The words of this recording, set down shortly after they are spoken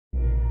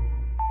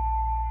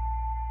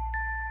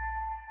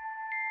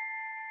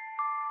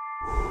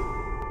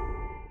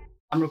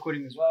I'm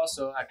recording as well,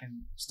 so I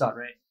can start,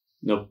 right?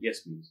 No, yes,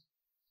 please.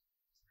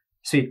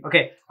 Sweet.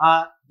 Okay.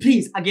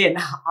 Please, again,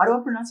 how do I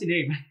pronounce your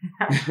name?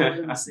 What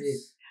do I say?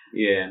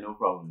 Yeah, no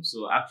problem.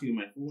 So actually,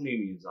 my full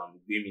name is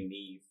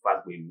Niyi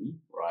Fagbemi,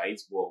 right?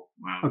 Well,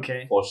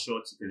 Okay. for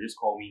short, you can just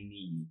call me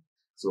Niyi.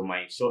 So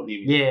my short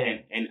name is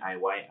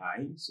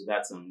Niyi. So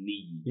that's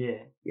Niyi.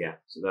 Yeah.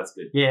 So that's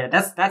good. Yeah,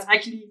 that's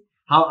actually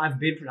how I've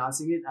been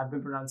pronouncing it. I've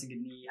been pronouncing it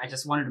Niyi. I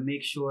just wanted to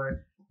make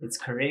sure it's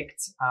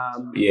correct.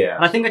 Yeah.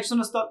 And I think I just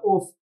want to start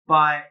off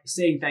by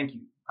saying thank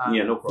you.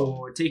 No problem.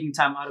 For taking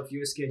time out of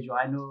your schedule.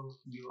 I know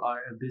you are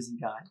a busy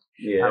guy.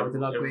 Yeah, with a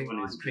lot going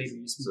on.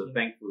 So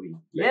thankfully.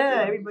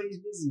 Yeah, everybody's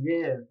busy.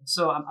 Yeah.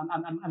 So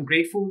I'm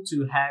grateful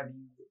to have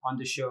you on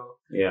the show.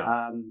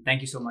 Yeah.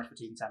 Thank you so much for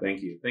taking time.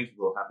 Thank you. Thank you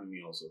for having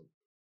me also.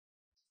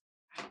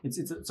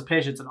 It's a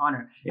pleasure. It's an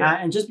honor.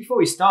 Yeah. And just before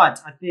we start,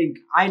 I think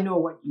I know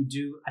what you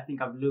do. I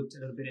think I've looked a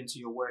little bit into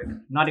your work,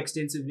 not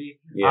extensively,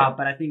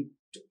 but I think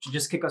to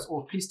just kick us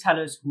off, please tell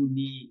us who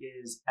Niyi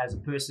is as a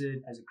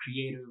person, as a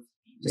creative.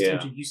 Just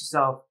introduce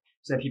yourself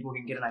so that people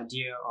can get an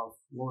idea of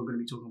what we're going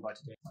to be talking about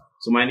today.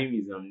 So my name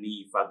is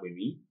Niyi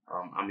Fagbemi.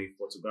 I'm a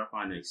photographer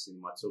and a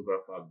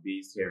cinematographer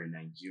based here in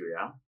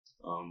Nigeria.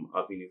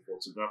 I've been a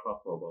photographer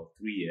for about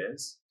 3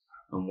 years.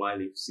 While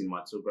a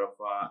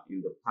cinematographer,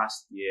 in the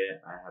past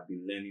year, I have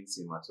been learning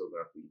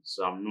cinematography.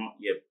 So I'm not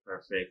yet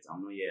perfect.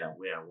 I'm not yet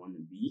where I want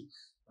to be,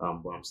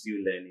 but I'm still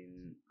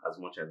learning as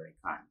much as I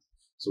can.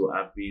 So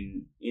I've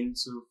been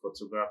into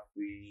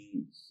photography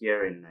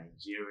here in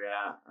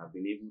Nigeria. I've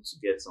been able to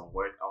get some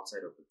work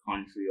outside of the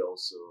country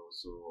also.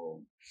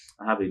 So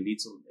I have a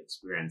little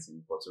experience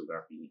in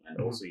photography and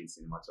also in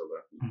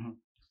cinematography.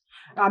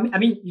 I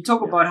mean, you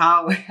talk about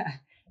how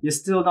you're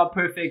still not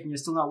perfect and you're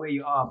still not where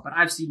you are, but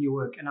I've seen your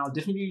work and I'll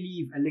definitely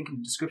leave a link in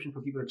the description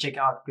for people to check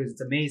out because it's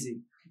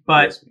amazing.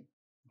 But yes,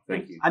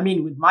 thank you. I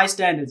mean, with my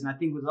standards, and I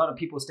think with a lot of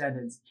people's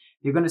standards,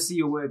 you're going to see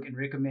your work and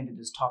recommend it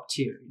as top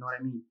tier. You know what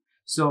I mean?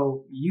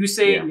 So you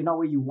say you're not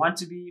where you want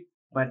to be,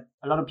 but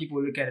a lot of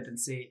people look at it and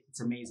say it's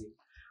amazing.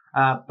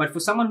 But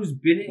for someone who's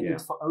been in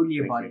it for only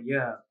about a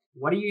year,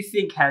 what do you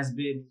think has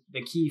been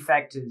the key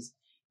factors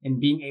in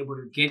being able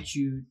to get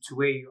you to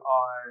where you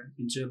are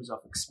in terms of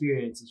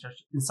experience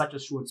in such a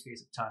short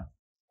space of time?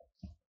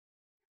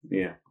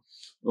 Yeah.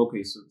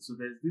 Okay. So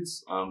there's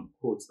this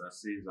quote that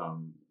says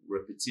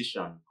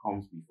repetition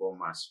comes before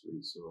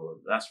mastery. So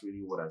that's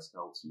really what has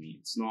helped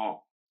me.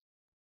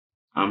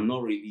 I'm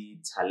not really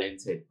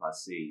talented per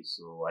se,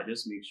 so I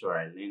just make sure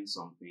I learn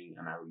something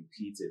and I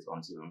repeat it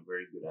until I'm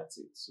very good at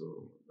it.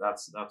 So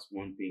that's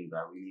one thing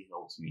that really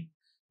helps me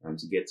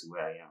to get to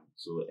where I am.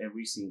 So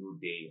every single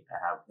day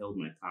I have held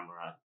my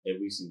camera.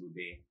 Every single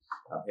day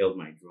I've held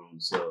my drone.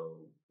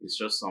 So it's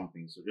just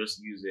something. So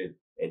just use it,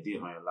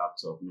 edit on your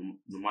laptop.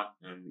 No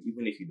matter,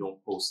 even if you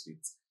don't post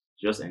it,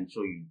 just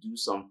ensure you do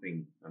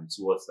something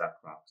towards that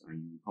craft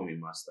and you become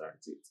a master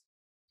at it.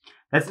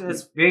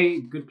 That's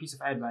very good piece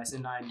of advice,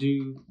 and I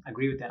do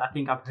agree with that. I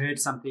think I've heard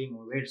something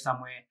or read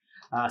somewhere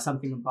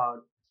something about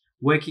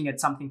working at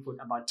something for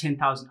about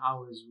 10,000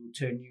 hours will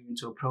turn you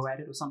into a pro at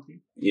it or something.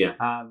 Yeah.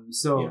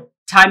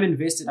 Time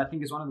invested, I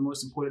think, is one of the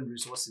most important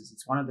resources.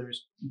 It's one of the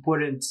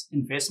important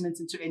investments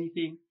into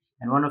anything,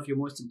 and one of your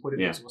most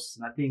important resources.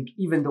 And I think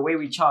even the way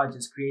we charge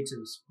as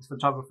creatives, as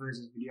photographers,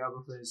 as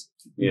videographers,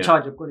 we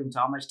charge according to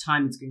how much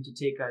time it's going to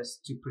take us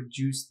to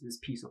produce this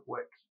piece of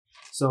work.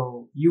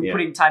 So you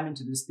putting time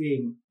into this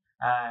thing,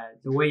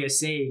 the way you're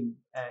saying,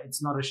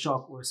 it's not a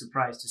shock or a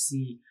surprise to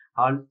see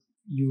how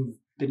you've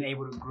been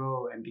able to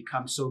grow and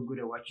become so good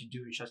at what you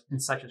do in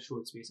such a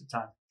short space of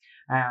time.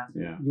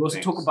 You also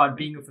talk about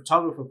being a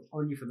photographer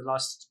only for the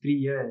last 3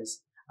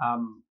 years.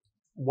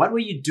 What were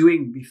you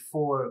doing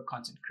before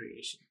content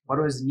creation?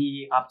 What was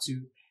Niyi up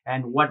to?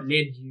 And what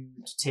led you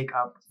to take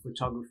up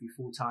photography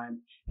full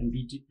time and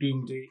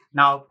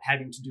now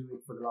having to do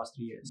it for the last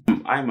 3 years?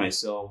 I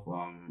myself,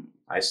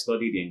 I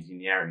studied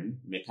engineering,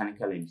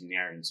 mechanical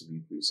engineering to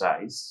be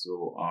precise.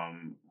 So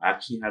I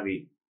actually have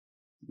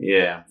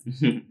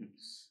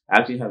I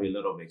actually have a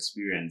lot of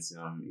experience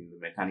in the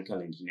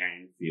mechanical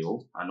engineering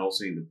field and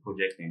also in the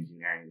project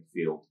engineering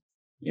field.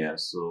 Yeah.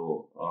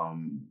 So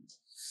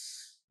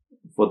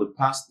for the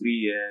past 3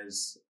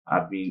 years,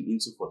 I've been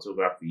into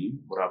photography,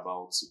 but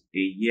about a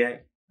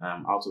year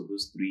out of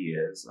those 3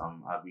 years,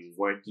 I've been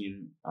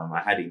working.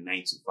 I had a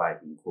 9 to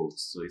 5 in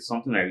quotes, so it's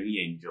something I really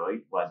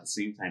enjoyed, but at the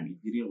same time,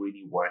 it didn't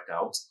really work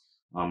out.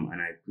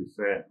 And I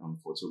prefer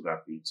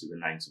photography to the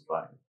 9 to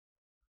 5.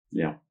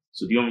 Yeah.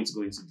 So do you want me to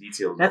go into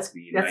details of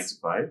the 9 to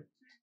 5?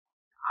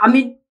 I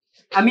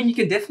mean, you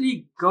can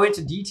definitely go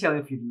into detail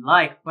if you'd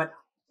like, but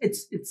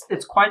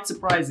it's quite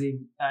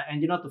surprising,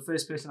 and you're not the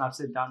first person I've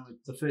sat down with,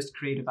 the first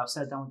creative I've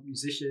sat down with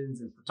musicians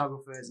and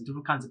photographers and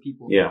different kinds of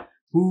people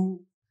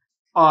who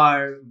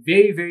are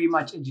very, very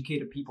much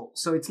educated people.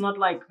 So it's not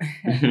like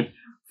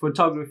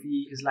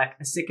photography is like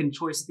a second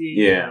choice thing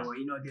or,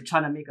 they're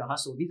trying to make a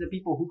hustle. These are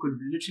people who could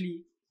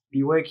literally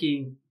be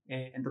working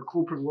in the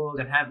corporate world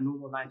and have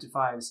normal 9 to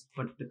 5s,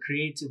 but the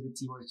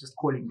creativity was just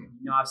calling them.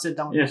 I've sat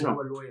down with people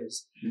who are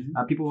lawyers,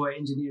 people who are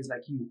engineers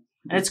like you,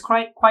 and it's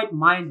quite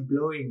mind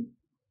blowing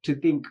to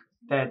think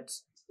that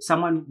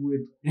someone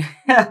would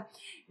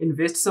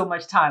invest so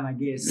much time, I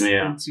guess,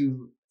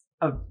 into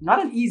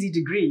not an easy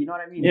degree. You know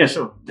what I mean? Yeah,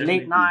 sure. The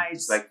late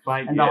nights, like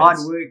 5 and years. the hard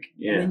work,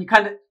 and then you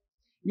kind of,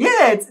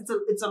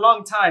 it's a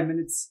long time, and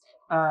it's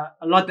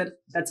a lot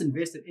that's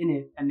invested in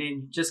it, and then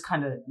you just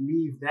kind of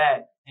leave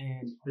that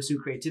and pursue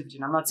creativity.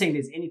 And I'm not saying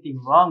there's anything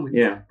wrong with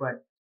it,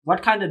 but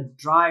what kind of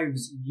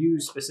drives you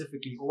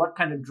specifically, or what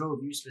kind of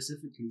drove you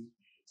specifically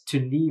to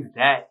leave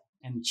that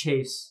and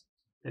chase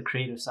the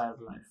creative side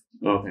of life?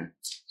 Okay.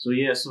 So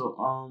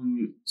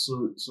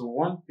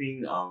one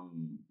thing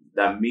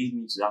that made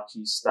me to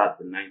actually start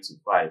the 9 to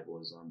 5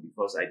 was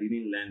because I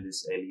didn't learn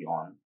this early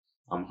on,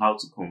 how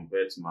to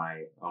convert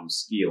my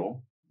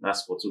skill,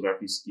 that's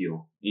photography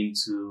skill,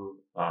 into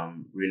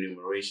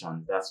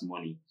remuneration, that's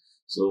money.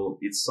 So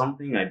it's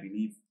something I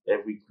believe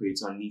every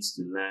creator needs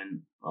to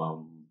learn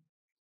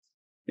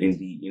in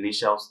the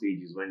initial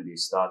stages when they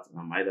start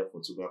either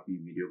photography,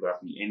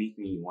 videography,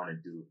 anything you want to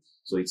do.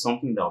 So it's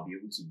something that will be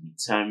able to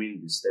determine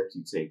the steps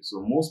you take.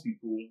 So most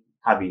people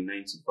have a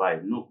 9 to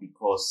 5 not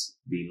because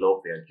they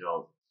love their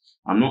job.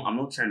 I'm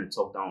not trying to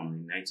talk down on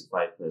a 9 to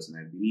 5 person.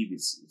 I believe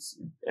it's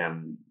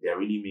they're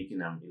really making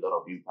a lot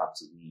of impact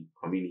to the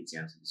community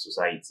and to the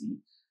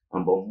society.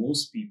 But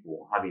most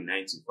people have a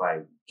 9 to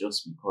 5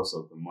 just because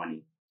of the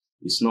money.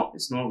 It's not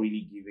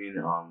really giving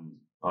a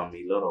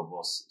lot of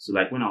us. So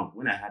like when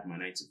I had my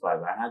 9 to 5,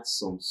 I had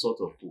some sort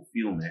of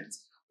fulfillment,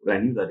 but I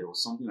knew that there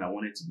was something I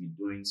wanted to be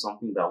doing,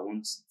 something that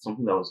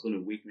was going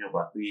to wake me up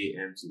at 3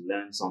 a.m. to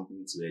learn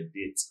something, to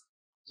edit.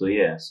 So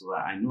so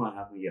I know I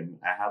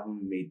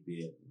haven't made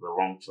the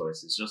wrong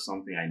choice. It's just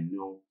something I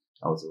know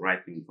that was the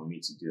right thing for me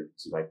to do,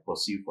 to like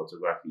pursue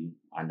photography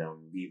and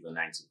leave the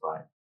 9 to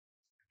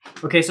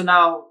 5. Okay, so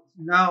now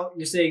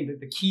you're saying that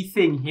the key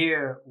thing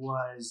here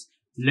was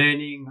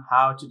learning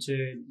how to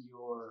turn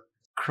your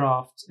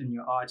craft and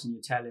your art and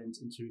your talent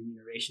into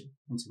remuneration,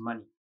 into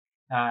money.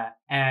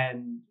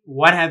 And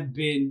what have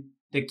been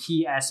the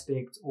key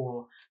aspect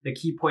or the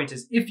key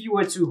pointers? If you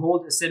were to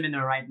hold a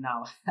seminar right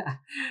now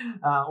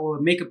or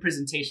make a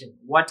presentation,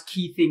 what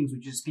key things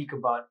would you speak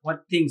about?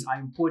 What things are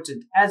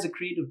important as a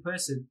creative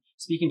person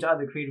speaking to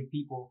other creative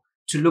people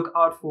to look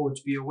out for,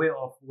 to be aware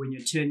of when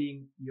you're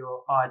turning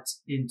your art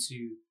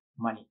into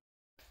money?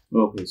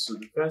 Okay, so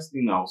the first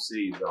thing I'll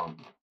say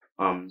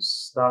is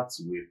start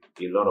with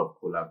a lot of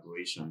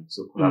collaboration.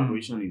 So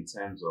collaboration in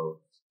terms of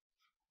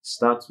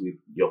start with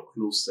your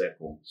close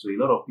circle. So a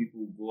lot of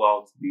people go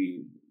out,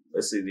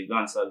 let's say they go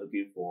and start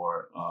looking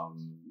for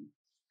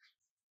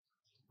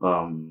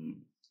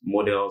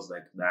models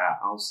like that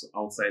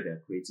outside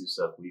their creative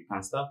circle. You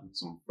can start with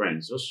some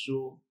friends. Just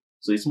show.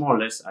 So it's more or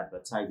less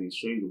advertising,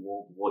 showing the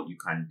world what you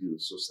can do.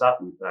 So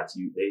start with that.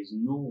 There is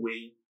no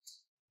way.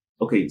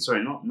 Okay,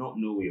 sorry, not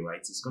no way, right?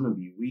 It's gonna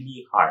be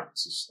really hard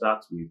to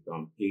start with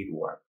paid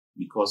work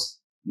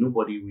because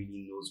nobody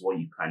really knows what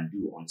you can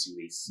do until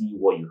they see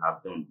what you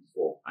have done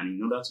before. And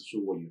in order to show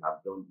what you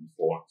have done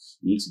before,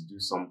 you need to do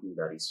something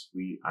that is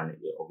free and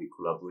of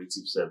a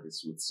collaborative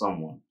service with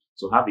someone.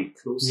 So have a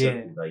close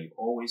circle that you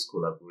always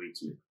collaborate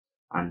with,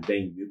 and then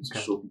you'll be able to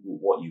show people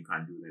what you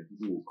can do. Then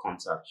people will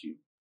contact you.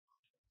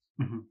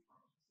 Mm-hmm.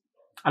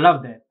 I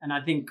love that, and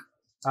I think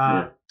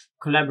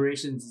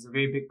collaborations is a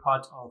very big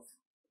part of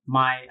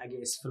my, I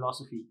guess,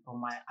 philosophy or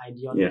my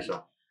ideology. Yeah,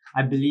 sure.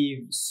 I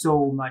believe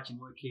so much in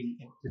working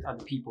with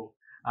other people,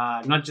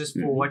 not just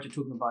for what you're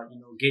talking about,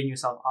 getting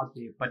yourself out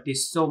there, but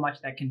there's so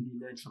much that can be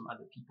learned from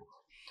other people.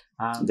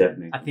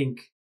 Definitely. I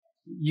think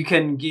you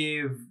can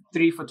give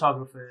 3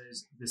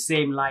 photographers the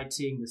same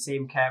lighting, the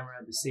same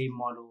camera, the same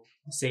model,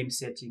 the same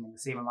setting, and the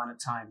same amount of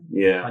time.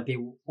 Yeah. But they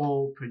will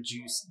all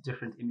produce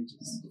different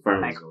images.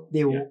 Results.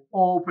 They will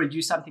all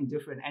produce something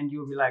different, and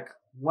you'll be like,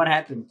 what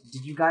happened?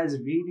 Did you guys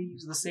really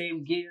use the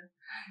same gear?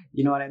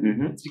 You know what I mean?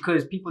 Mm-hmm. It's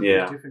because people do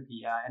it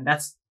differently. And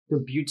that's the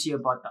beauty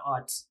about the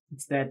arts.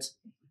 It's that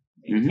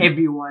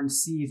everyone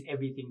sees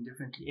everything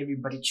differently.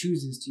 Everybody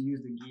chooses to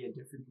use the gear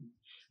differently.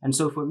 And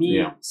so for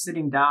me,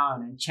 sitting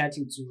down and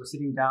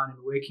sitting down and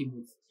working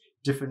with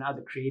different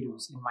other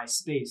creatives in my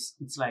space,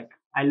 it's like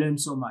I learn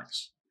so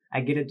much.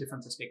 I get a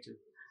different perspective.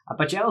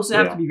 But you also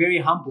have to be very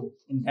humble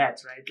in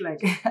that, right?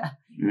 Like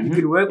you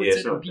can work with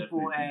certain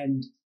people,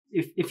 and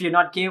if you're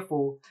not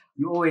careful,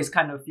 you always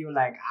kind of feel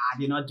like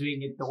they're not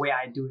doing it the way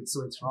I do it,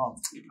 so it's wrong.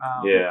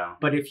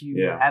 But if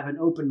you have an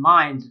open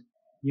mind,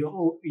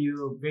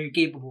 you're very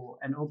capable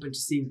and open to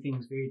seeing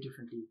things very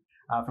differently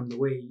from the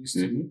way you used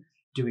to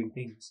doing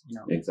things.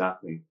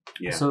 Exactly.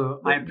 Yeah. So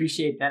definitely. I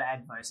appreciate that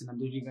advice, and I'm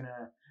really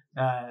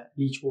gonna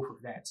leech off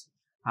of that.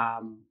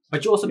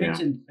 But you also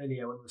mentioned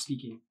earlier when we were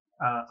speaking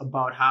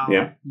about how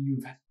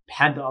you've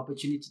had the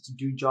opportunity to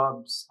do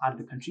jobs out of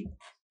the country,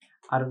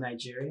 out of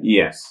Nigeria.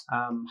 Yes.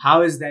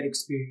 How has that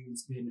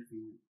experience been for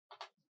you?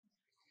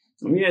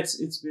 Yeah,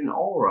 it's been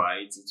all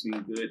right. It's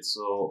been good.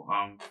 So,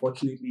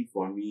 fortunately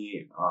for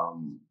me,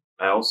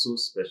 I also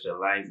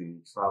specialize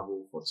in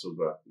travel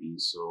photography.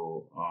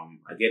 So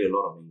I get a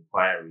lot of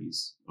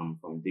inquiries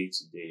from day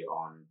to day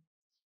on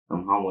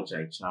how much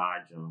I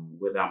charge,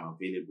 whether I'm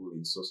available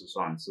in so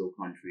and so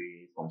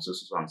country from so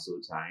and so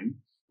time.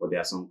 But there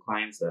are some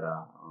clients that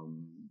are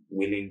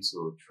willing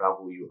to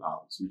travel you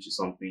out, which is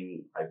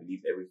something I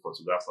believe every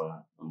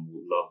photographer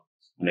would love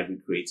and every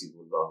creative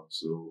would love.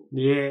 So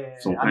yeah,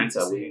 some clients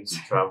are willing to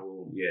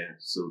travel. Yeah.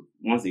 So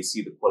once they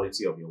see the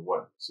quality of your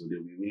work, so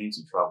they'll be willing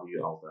to travel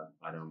you out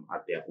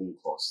at their own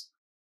cost.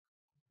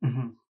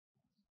 Mm-hmm.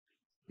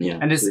 Yeah.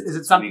 And is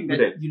it something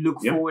that you look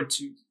yeah. forward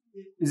to?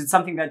 Is it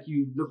something that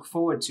you look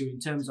forward to in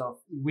terms of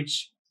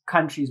which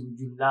countries would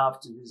you love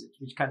to visit?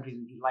 Which countries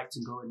would you like to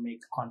go and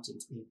make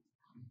content in?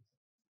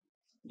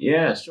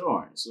 Yeah,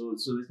 sure. So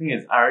the thing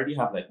is, I already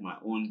have like my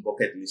own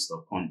bucket list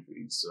of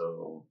countries.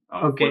 So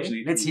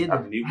unfortunately, let's hear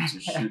I've been able to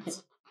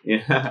shoot.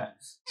 Yeah.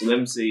 So let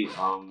me say,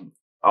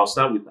 I'll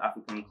start with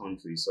African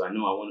countries. So I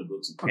know I want to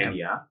go to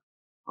Kenya.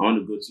 I want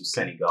to go to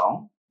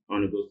Senegal. I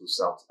want to go to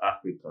South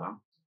Africa.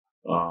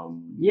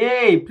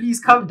 Yay! Please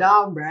come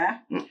down,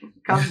 bruh.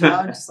 Come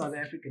down to South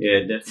Africa.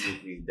 Yeah,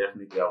 definitely.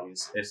 I will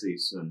SA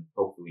soon,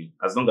 hopefully,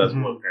 as long as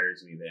work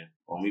carries me there,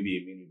 or maybe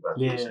a mini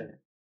vacation.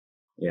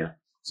 Yeah.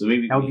 So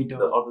maybe the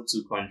other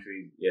two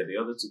countries. Yeah, the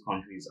other two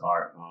countries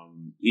are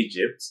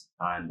Egypt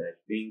and I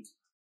think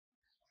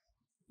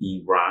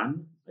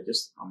Iran. I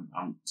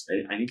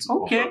need to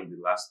confirm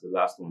the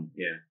last one.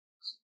 Yeah.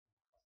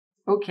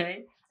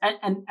 Okay.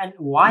 And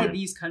why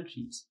these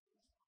countries?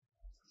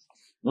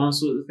 No,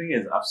 so the thing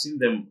is, I've seen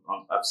them.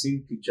 I've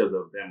seen pictures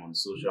of them on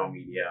social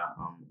media.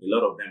 A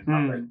lot of them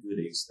have like good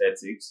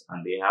aesthetics,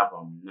 and they have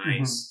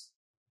nice,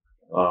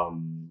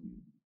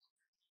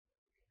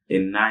 a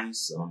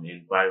nice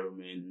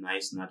environment,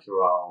 nice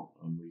natural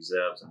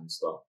reserves and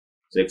stuff.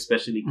 So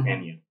especially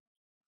Kenya,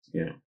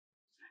 yeah.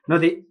 No,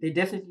 they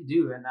definitely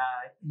do, and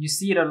you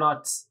see it a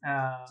lot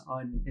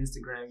on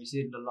Instagram. You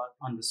see it a lot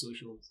on the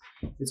socials.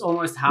 It's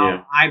almost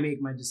how I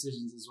make my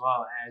decisions as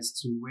well as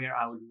to where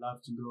I would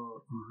love to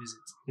go and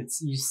visit.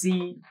 You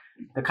see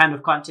the kind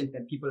of content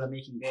that people are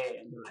making there,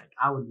 and you're like,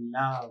 I would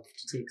love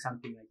to take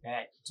something like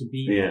that to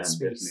be in that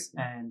space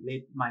and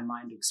let my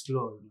mind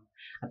explore. You know?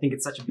 I think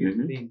it's such a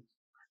beautiful thing.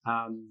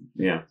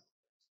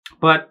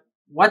 But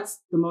what's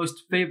the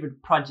most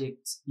favorite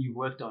project you've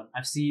worked on?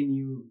 I've seen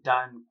you've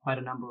done quite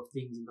a number of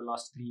things in the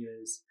last 3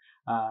 years,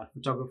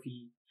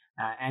 photography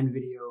and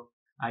video.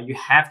 You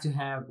have to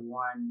have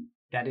one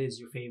that is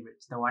your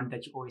favorite, the one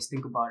that you always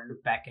think about and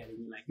look back at and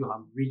you're like, yo,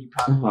 I'm really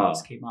proud of how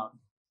this came out.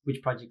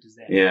 Which project is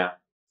that? Yeah.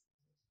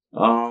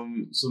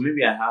 So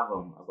maybe I have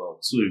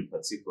about two in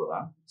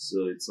particular.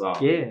 So it's so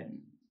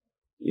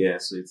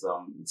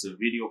it's a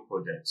video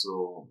project.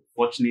 So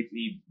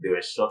fortunately they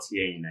were shot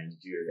here in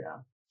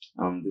Nigeria.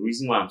 The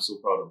reason why I'm so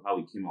proud of how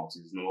it came out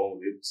is we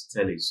were able to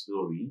tell a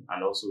story,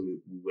 and also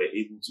we were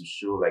able to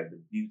show like the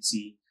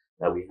beauty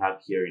that we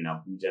have here in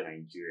Abuja,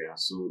 Nigeria.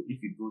 So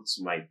if you go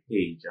to my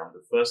page,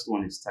 the first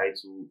one is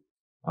titled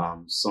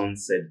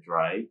Sunset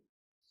Drive,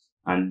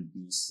 and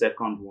the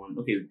second one,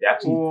 they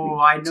actually.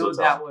 I know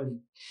that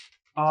one.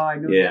 I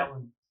know that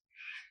one.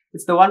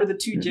 It's the one with the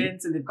two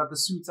gents and they've got the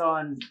suits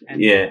on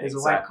and there's a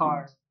white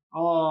car.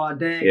 Oh,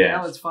 dang,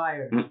 that was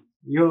fire.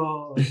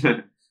 Yo.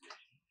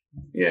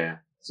 Yeah.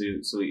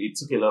 So it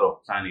took a lot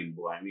of planning,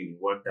 but I mean,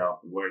 it worked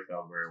out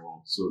very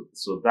well.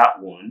 So that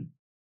one,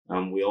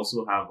 we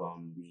also have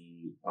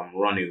the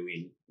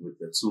runaway with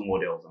the two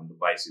models on the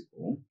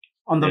bicycle.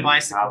 On the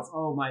bicycle.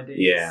 Oh my days.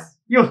 Yeah.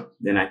 Yo.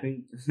 Then I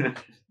think,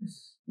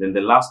 then the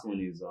last one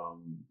is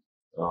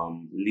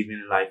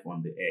living life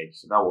on the edge.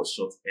 So that was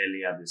shot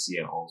earlier this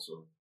year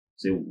also.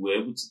 So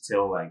we're able to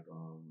tell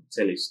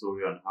a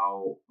story on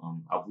how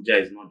Abuja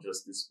is not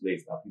just this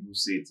place that people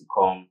say to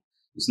come.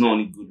 It's not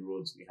only good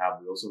roads we have.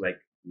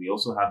 We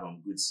also have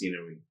good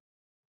scenery.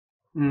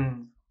 Yeah.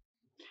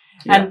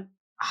 And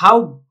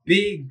how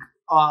big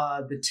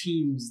are the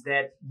teams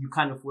that you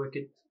kind of work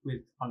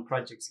with on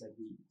projects like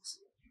these?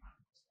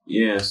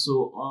 Yeah.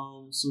 So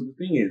the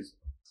thing is,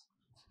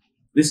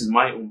 this is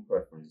my own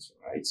preference,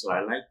 right? So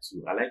I like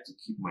to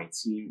keep my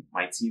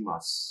team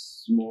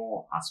as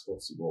small as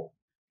possible.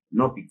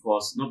 Not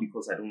because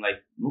I don't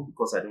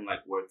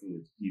like working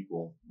with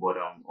people, but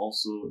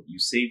also you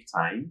save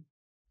time,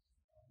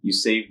 you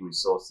save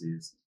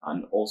resources,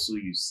 and also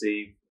you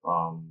save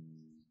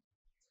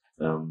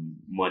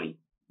money.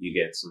 You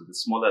get, so the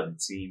smaller the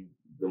team,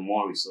 the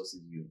more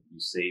resources you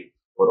save,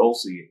 but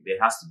also there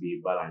has to be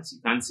a balance.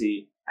 You can't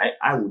say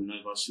I would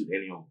never shoot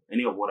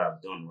any of what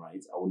I've done,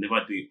 right? I would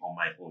never do it on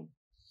my own.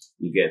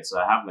 You get, so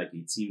I have like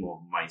a team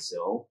of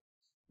myself.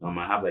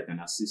 I have like an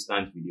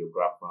assistant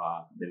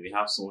videographer. Then we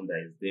have someone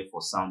that is there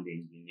for sound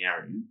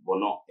engineering, but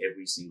not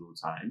every single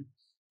time.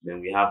 Then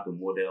we have the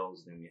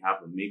models. Then we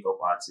have the makeup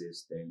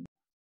artist. Then.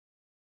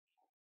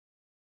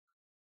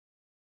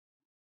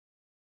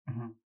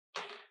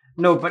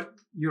 No, but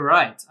you're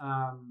right.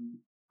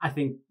 I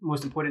think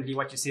most importantly,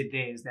 what you said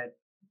there is that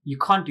you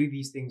can't do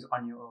these things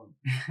on your own.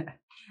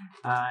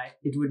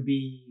 It would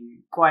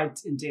be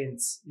quite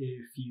intense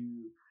if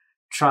you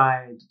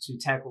tried to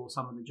tackle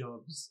some of the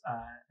jobs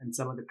and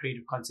some of the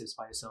creative concepts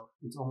by yourself.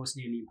 It's almost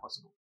nearly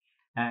impossible.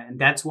 And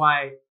that's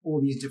why all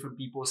these different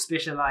people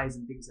specialize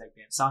in things like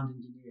that. Sound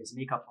engineers,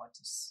 makeup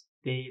artists,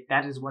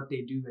 that is what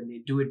they do, and they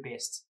do it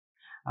best.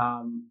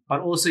 But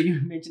also,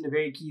 you mentioned a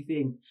very key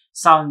thing.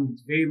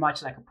 Sounds very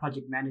much like a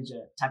project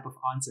manager type of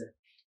answer.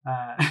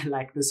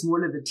 Like the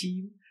smaller the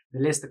team, the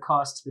less the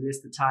cost, the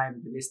less the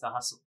time, the less the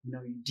hustle. You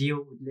know, you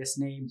deal with less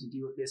names, you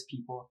deal with less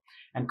people,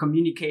 and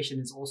communication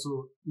is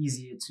also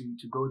easier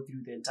to go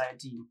through the entire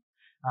team.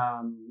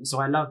 So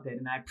I love that,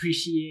 and I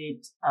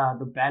appreciate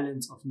the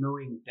balance of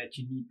knowing that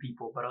you need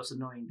people, but also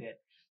knowing that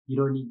you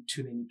don't need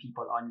too many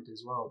people on it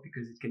as well,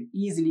 because it can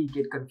easily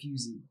get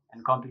confusing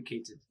and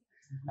complicated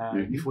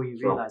before you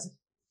realize it.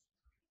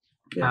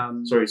 Yeah.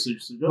 Sorry. So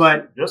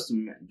just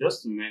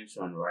to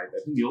mention, right?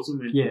 I think you also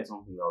mentioned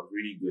something that was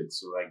really good.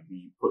 So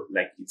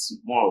it's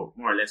more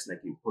or less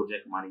like a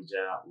project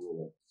manager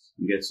role.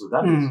 You get, so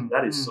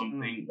that is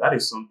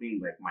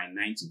something like my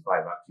 9 to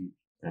 5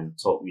 actually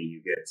taught me.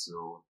 You get,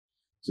 so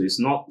it's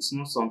not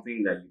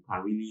something that you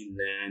can really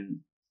learn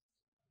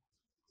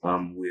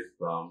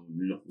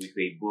with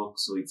a book.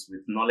 So it's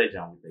with knowledge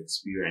and with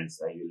experience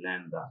that you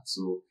learn that.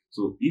 So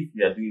if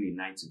you are doing a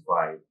 9 to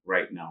 5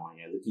 right now and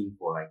you're looking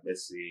for, like,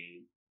 let's say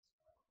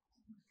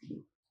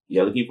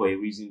you're looking for a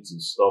reason to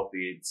stop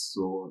it.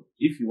 So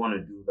if you want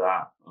to do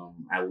that,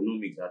 I will not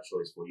make that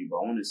choice for you. But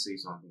I want to say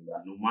something,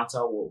 that no matter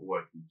what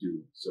work you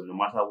do, so no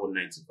matter what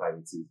 9 to 5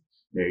 it is,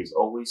 there is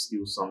always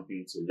still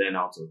something to learn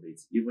out of it.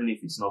 Even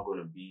if it's not going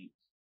to be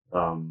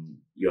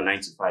your 9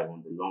 to 5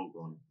 on the long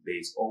run, there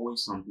is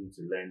always something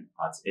to learn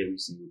at every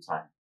single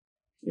time.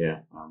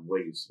 Yeah,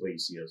 where you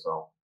see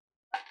yourself.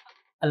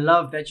 I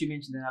love that you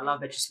mentioned that. I love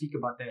that you speak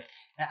about that.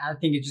 I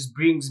think it just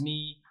brings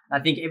me.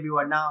 I think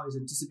everyone now is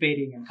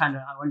anticipating and kind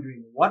of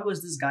wondering, what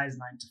was this guy's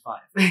 9 to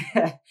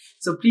 5?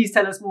 So please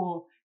tell us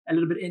more, a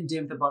little bit in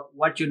depth, about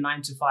what your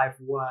 9 to 5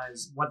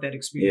 was, what that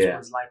experience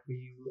was like for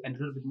you, and a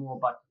little bit more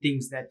about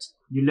things that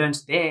you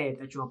learned there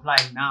that you're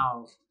applying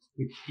now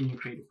in your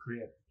creative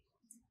career.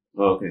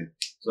 Okay.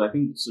 So I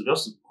think, so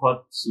just to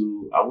cut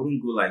to, I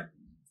wouldn't go like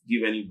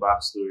give any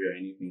backstory or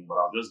anything, but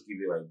I'll just give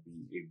you like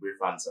a brief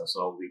answer.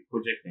 So I was a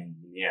project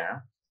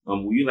engineer.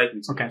 Would you like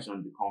me to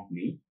mention the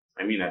company?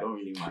 I mean, I don't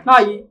really mind.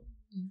 No,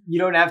 you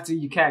don't have to.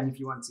 You can if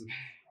you want to.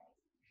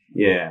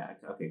 Yeah.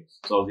 Okay.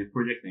 So I was a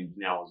project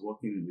engineer. I was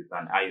working with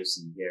an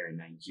IOC here in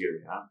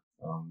Nigeria,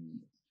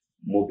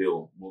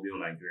 Mobile,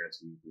 Nigeria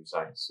to be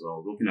precise. So I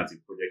was working as a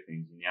project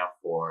engineer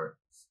for,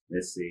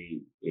 let's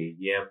say, a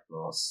year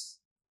plus.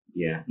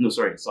 Yeah, no,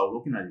 sorry. So I was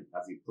working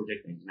as a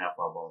project engineer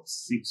for about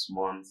 6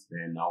 months.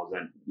 Then I was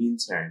an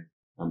intern,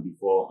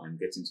 before I'm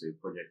getting to a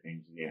project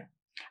engineer.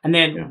 And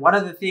then what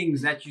are the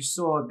things that you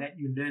saw that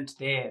you learned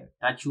there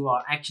that you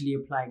are actually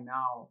applying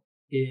now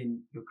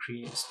in your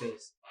creative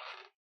space?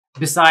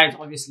 Besides,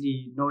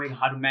 obviously, knowing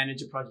how to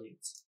manage a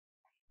project.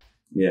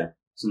 Yeah.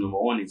 So number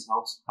one is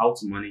how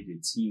to manage a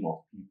team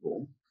of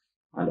people,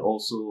 and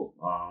also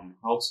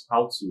how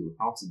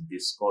to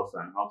discuss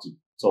and how to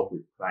talk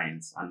with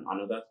clients. And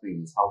another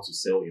thing is how to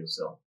sell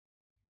yourself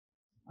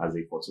as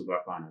a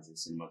photographer and as a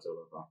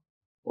cinematographer,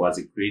 or as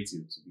a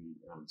creative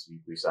to be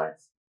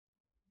precise.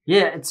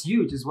 Yeah, it's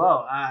huge as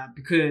well,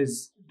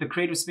 because the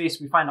creative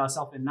space we find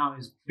ourselves in now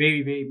is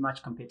very, very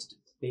much competitive.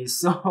 There's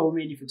so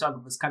many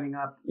photographers coming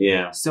up.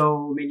 Yeah.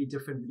 So many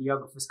different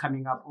videographers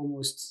coming up,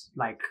 almost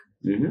like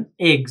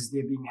eggs,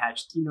 they're being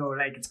hatched. You know,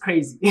 like it's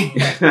crazy.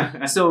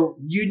 So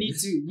you need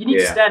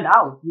to stand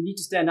out. You need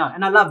to stand out.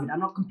 And I love it. I'm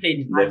not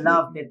complaining. Definitely. I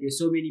love that there's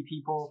so many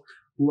people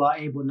who are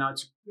able now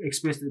to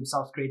express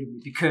themselves creatively,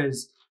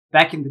 because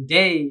back in the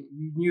day,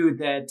 you knew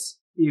that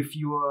if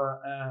you were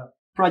a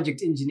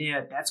project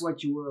engineer, that's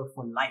what you were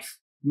for life.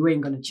 You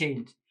ain't going to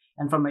change.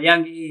 And from a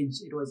young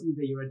age, it was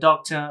either you're a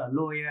doctor, a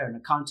lawyer, an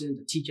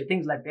accountant, a teacher,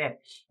 things like that.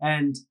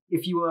 And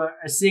if you were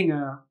a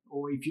singer,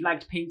 or if you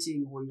liked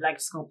painting, or you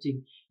liked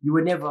sculpting, you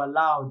were never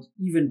allowed,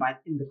 even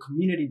in the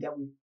community that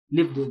we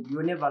lived in, you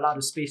were never allowed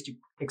a space to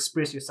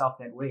express yourself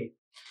that way.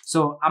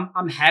 So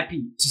I'm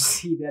happy to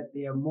see that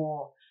there are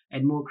more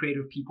and more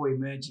creative people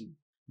emerging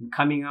and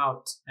coming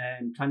out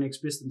and trying to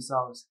express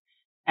themselves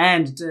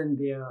and turn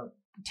their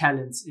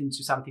talents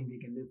into something they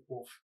can live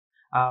off.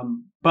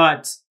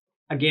 But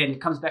again,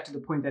 it comes back to the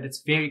point that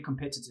it's very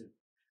competitive.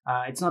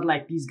 It's not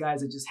like these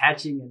guys are just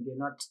hatching and they're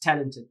not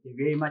talented. They're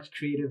very much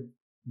creative,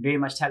 very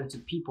much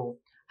talented people.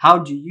 How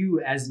do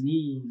you, as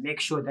Niyi, make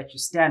sure that you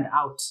stand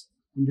out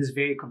in this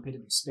very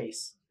competitive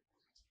space?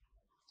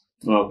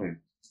 Okay,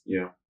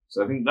 yeah.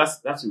 So I think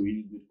that's a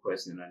really good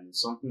question, and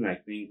it's something I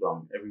think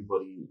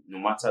everybody, no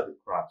matter the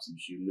crafts, you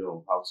should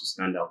know how to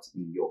stand out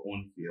in your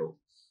own field.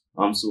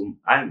 So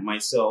I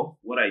myself,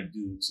 what I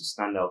do to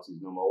stand out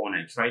is, number one,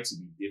 I try to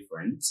be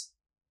different.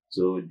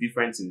 So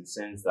different in the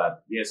sense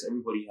that, yes,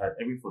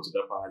 every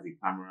photographer has a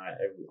camera,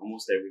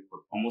 almost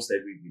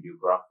every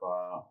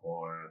videographer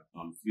or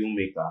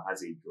filmmaker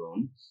has a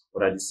drone.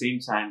 But at the same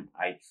time,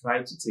 I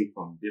try to take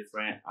from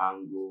different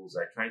angles.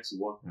 I try to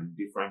work on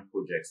different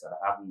projects that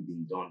haven't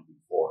been done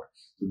before.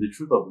 So the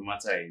truth of the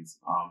matter is,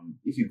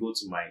 if you go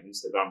to my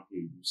Instagram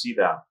page, you see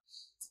that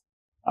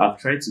I've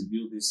tried to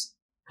build this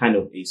kind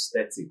of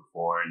aesthetic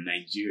for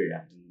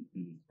Nigeria,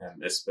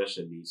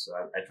 especially. So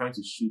I try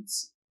to shoot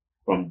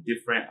from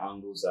different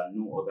angles that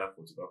no other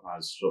photographer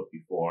has shot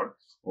before,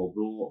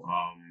 although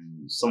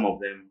some of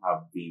them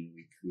have been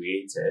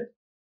recreated.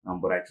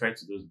 But I try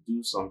to just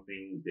do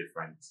something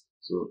different.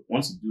 So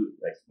once you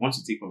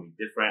take from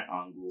a different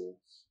angle,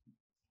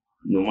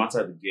 no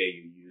matter the gear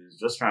you use,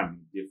 just try and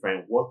be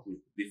different, work with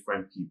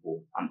different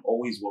people, and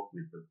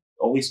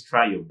always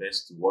try your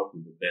best to work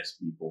with the best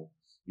people.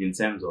 In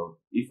terms of,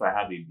 if I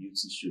have a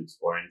beauty shoot,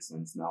 for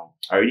instance, now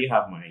I already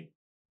have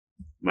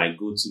my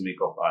go-to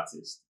makeup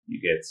artist. You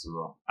get,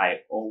 so I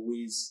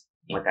always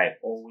beg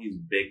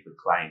the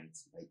client,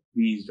 like,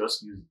 please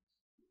just use,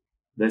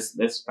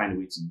 let's find a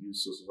way to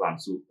use so and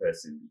so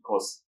person,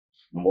 because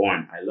number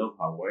one, I love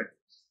her work.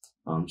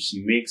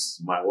 She makes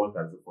my work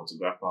as a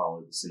photographer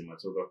or the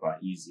cinematographer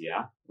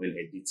easier when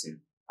editing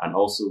and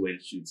also when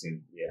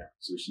shooting. Yeah.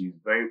 So she's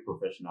very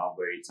professional,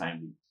 very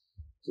timely.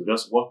 So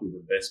just work with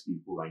the best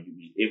people and you'll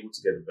be able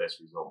to get the best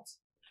results.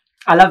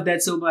 I love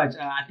that so much.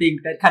 I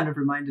think that kind of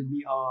reminded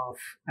me of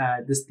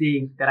this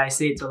thing that I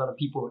say to a lot of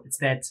people. It's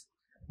that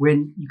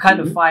when you kind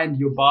of find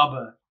your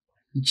barber,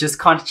 you just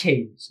can't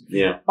change.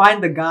 Yeah.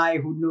 Find the guy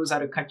who knows how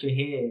to cut your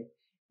hair.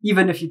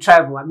 Even if you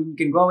travel, I mean, you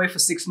can go away for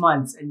 6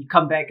 months and you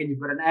come back and you've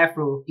got an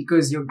afro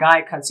because your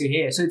guy cuts your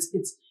hair. So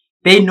it's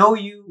they know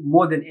you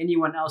more than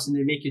anyone else and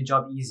they make your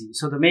job easy.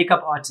 So the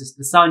makeup artist,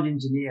 the sound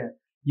engineer,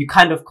 you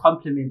kind of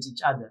complement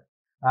each other.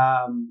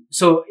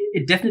 So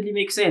it definitely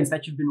makes sense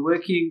that you've been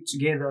working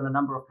together on a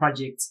number of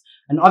projects.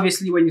 And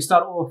obviously when you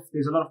start off,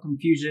 there's a lot of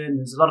confusion.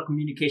 There's a lot of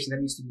communication that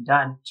needs to be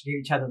done to get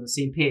each other on the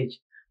same page.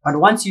 But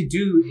once you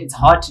do, it's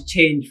hard to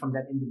change from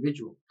that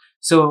individual.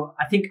 So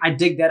I think I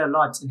dig that a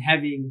lot in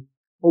having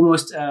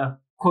almost a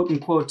quote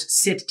unquote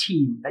set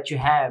team that you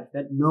have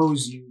that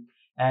knows you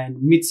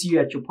and meets you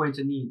at your point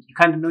of need. You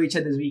kind of know each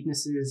other's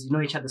weaknesses, you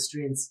know each other's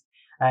strengths,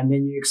 and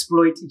then you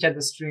exploit each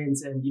other's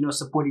strengths and,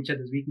 support each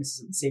other's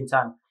weaknesses at the same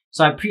time.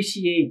 So I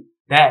appreciate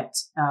that.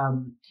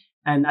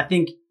 And I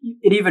think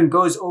it even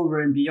goes over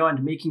and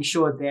beyond making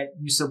sure that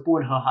you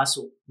support her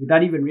hustle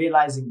without even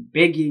realizing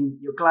begging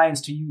your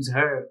clients to use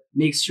her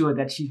makes sure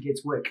that she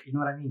gets work. You know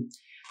what I mean?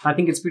 I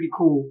think it's pretty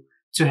cool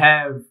to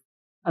have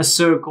a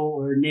circle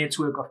or a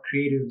network of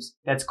creatives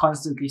that's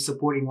constantly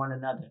supporting one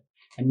another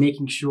and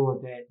making sure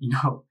that,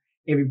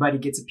 everybody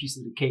gets a piece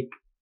of the cake.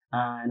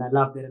 And I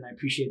love that and I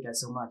appreciate that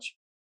so much.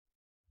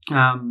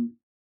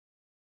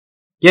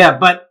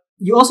 But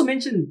you also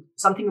mentioned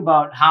something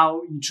about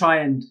how you try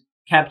and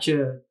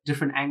capture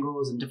different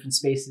angles and different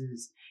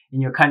spaces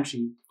in your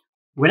country.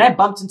 When I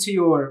bumped into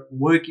your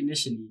work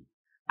initially,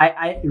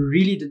 I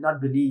really did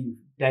not believe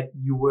that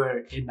you were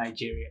in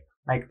Nigeria.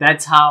 Like,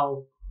 that's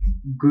how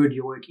good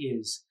your work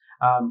is.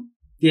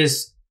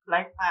 There's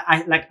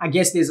I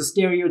guess there's a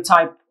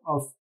stereotype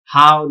of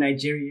how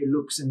Nigeria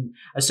looks and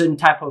a certain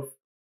type of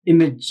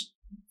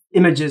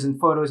images and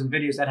photos and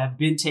videos that have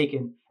been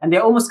taken, and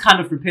they're almost kind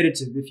of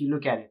repetitive if you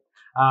look at it.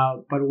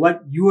 But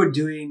what you are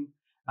doing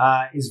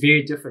is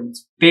very different.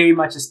 It's very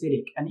much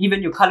aesthetic, and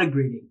even your color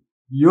grading.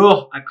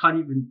 I can't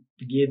even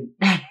begin.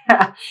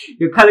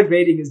 Your color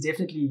grading is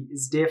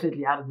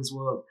definitely out of this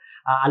world.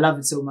 I love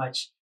it so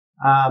much.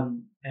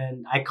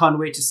 And I can't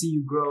wait to see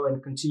you grow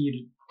and continue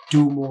to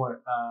do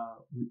more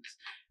with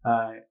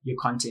your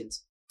content.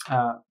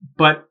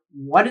 But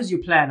what is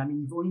your plan? I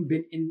mean, you've only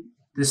been in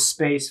this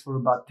space for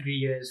about 3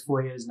 years,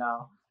 4 years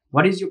now.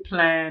 What is your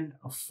plan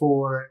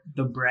for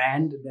the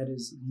brand that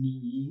is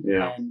Niyi?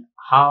 Yeah. And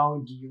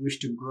how do you wish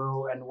to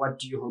grow and what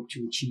do you hope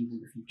to achieve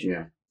in the future?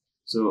 Yeah.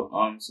 So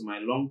my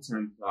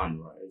long-term plan,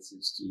 right,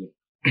 is to,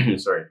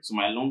 So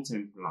my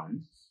long-term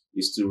plan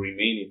is to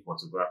remain a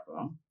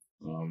photographer.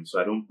 So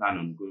I don't plan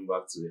on going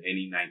back to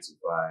any 9 to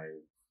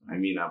 5. I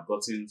mean, I've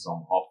gotten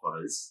some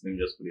offers. Let me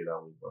just put it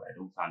that way, but I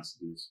don't plan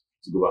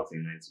to go back to a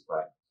 9 to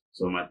 5.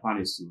 So my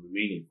plan is to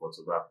remain a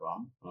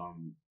photographer.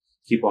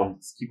 Keep on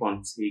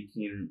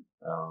taking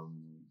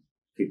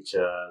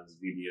pictures,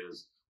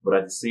 videos, but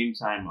at the same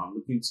time, I'm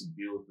looking to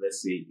build,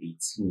 let's say, a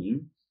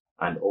team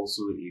and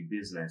also a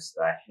business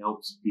that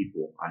helps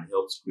people and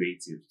helps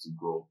creatives to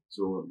grow.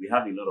 So we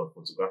have a lot of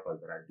photographers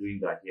that are doing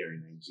that here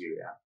in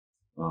Nigeria.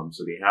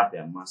 So they have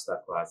their master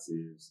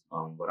classes,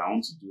 but I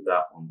want to do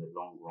that on the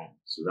long run.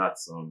 So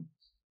that's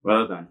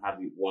rather than have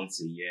it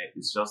once a year,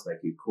 it's just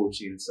like a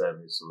coaching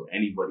service, so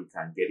anybody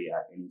can get it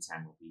at any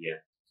time of the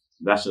year.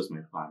 That's just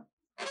my plan.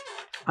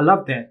 I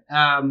love that.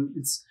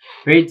 It's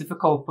very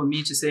difficult for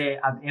me to say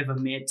I've ever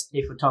met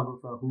a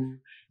photographer who,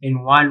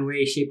 in one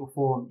way, shape, or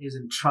form,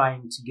 isn't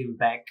trying to give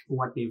back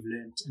what they've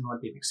learned and what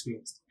they've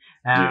experienced.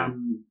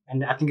 And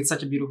I think it's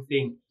such a beautiful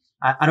thing.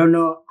 I don't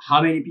know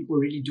how many people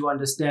really do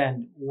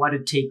understand what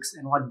it takes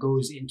and what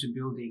goes into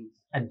building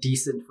a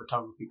decent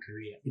photography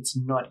career. It's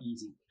not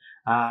easy,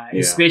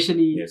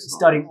 especially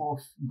starting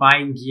off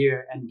buying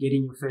gear and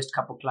getting your first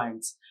couple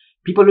clients.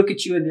 people look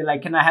at you and they're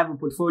like, can I have a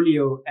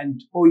portfolio?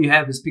 And all you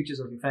have is pictures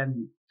of your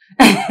family.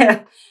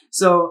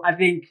 So I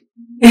think,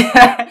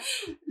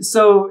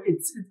 so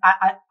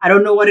I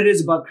don't know what it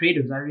is about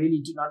creatives. I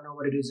really do not know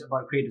what it is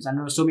about creatives. I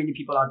know so many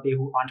people out there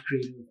who aren't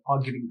creative or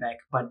giving back,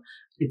 but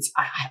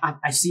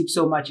I see it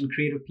so much in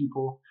creative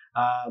people.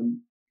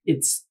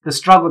 It's the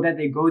struggle that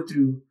they go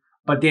through,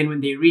 but then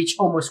when they reach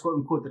almost quote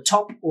unquote the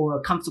top or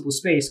a comfortable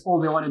space, all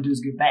they want to do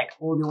is give back.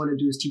 All they want to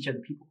do is teach other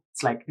people.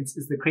 It's like, it's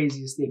the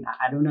craziest thing.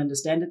 I don't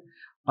understand it,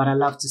 but I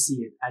love to see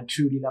it. I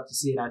truly love to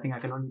see it. I think I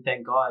can only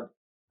thank God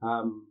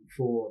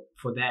for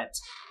that.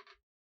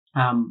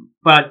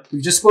 But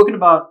we've just spoken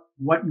about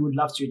what you would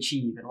love to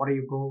achieve and what are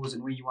your goals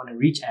and where you want to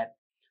reach at.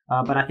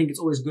 But I think it's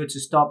always good to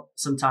stop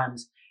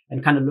sometimes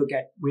and kind of look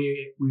at where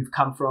we've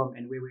come from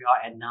and where we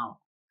are at now.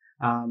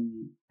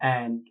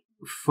 And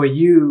for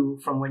you,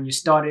 from when you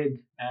started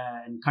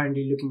and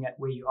currently looking at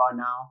where you are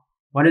now,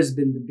 what has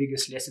been the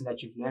biggest lesson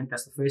that you've learned?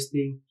 That's the first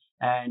thing.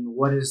 And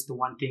what is the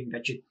one thing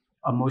that you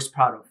are most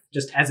proud of,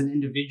 just as an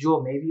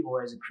individual, maybe,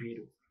 or as a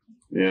creator?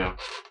 Yeah.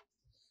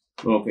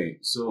 Okay.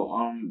 So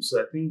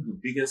I think the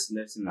biggest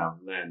lesson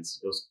I've learned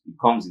it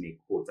comes in a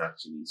quote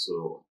actually.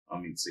 So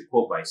it's a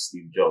quote by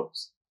Steve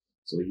Jobs.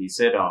 So he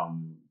said,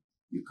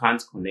 you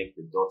can't connect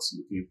the dots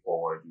looking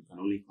forward. You can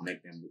only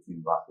connect them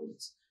looking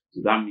backwards.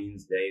 So that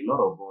means there are a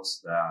lot of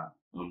us that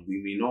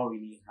we may not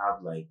really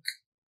have, like,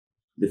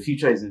 the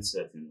future isn't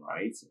certain,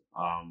 right?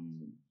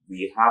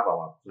 We have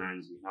our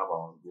plans, we have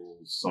our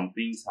goals. Some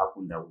things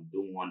happen that we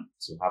don't want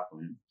to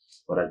happen.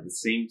 But at the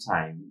same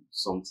time,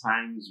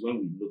 sometimes when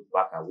we look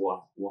back at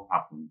what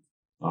happened,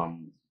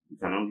 we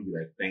can only be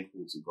like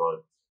thankful to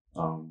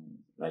God.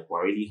 Like,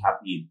 we're really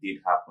happy it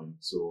did happen.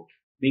 So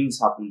things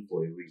happen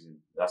for a reason.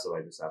 That's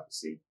what I just have to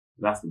say.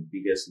 That's the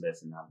biggest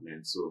lesson I've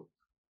learned. So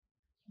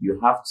you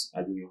have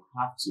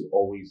to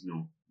always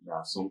know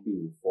that something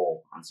will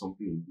fall and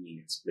something will be in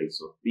its place.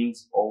 So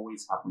things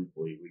always happen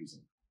for a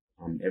reason,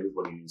 and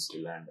everybody needs to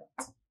learn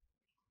that.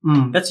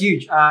 That's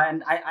huge.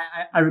 And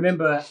I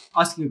remember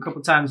asking a couple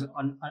of times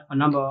on a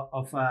number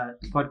of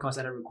podcasts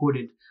that I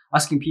recorded,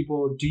 asking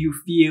people, do you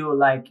feel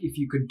like if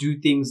you could do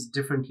things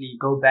differently,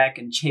 go back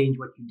and change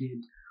what you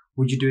did,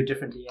 would you do it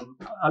differently? And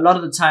a lot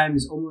of the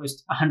times,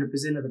 almost 100%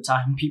 of the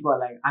time, people are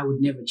like, I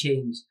would never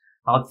change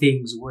how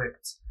things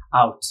worked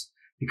out,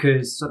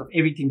 because sort of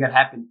everything that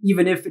happened,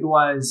 even if it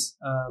was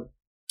a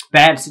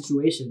bad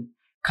situation,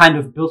 kind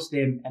of built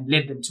them and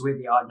led them to where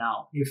they are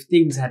now. If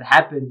things had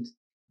happened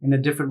in a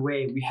different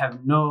way, we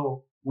have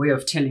no way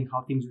of telling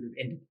how things would have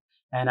ended.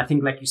 And I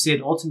think, like you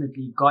said,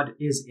 ultimately, God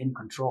is in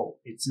control.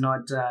 It's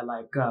not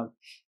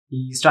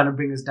He's trying to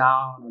bring us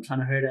down or trying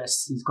to hurt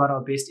us. He's got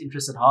our best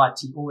interests at heart.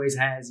 He always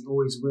has. He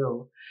always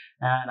will.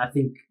 And I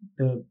think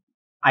the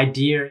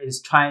idea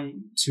is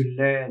trying to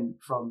learn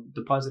from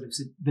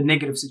the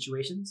negative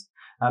situations,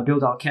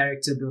 build our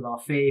character, build our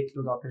faith,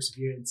 build our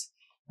perseverance.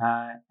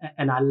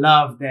 And I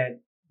love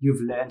that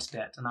you've learned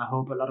that. And I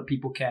hope a lot of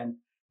people can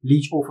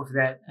leech off of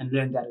that and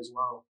learn that as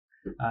well,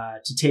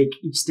 to take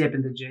each step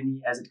in the journey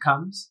as it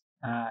comes.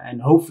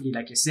 And hopefully,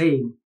 like you're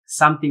saying,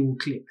 something will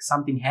click.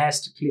 Something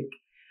has to click.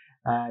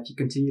 If you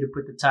continue to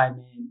put the time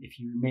in, if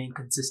you remain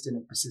consistent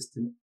and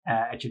persistent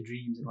at your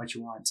dreams and what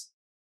you want.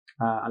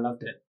 I love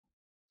that.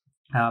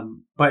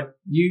 But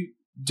you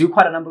do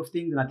quite a number of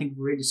things, and I think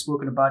we've already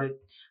spoken about it.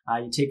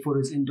 You take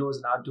photos indoors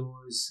and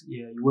outdoors.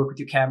 You work with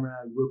your camera.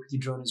 You work with your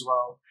drone as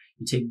well.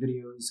 You take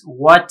videos.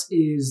 What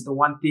is the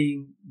one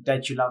thing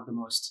that you love the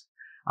most?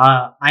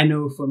 I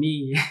know for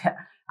me,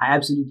 I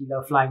absolutely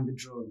love flying the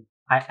drone.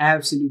 I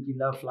absolutely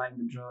love flying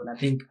the drone. I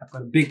think I've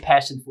got a big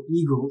passion for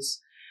eagles.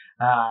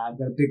 I've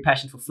got a big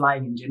passion for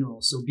flying in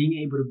general. So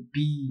being able to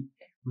be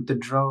with the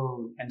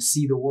drone and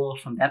see the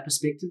world from that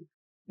perspective,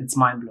 it's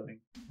mind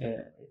blowing.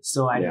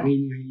 So I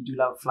really, really do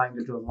love flying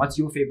the drone. What's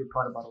your favorite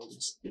part about all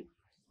this?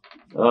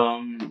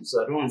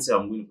 So I don't want to say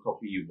I'm going to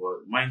copy you,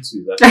 but mine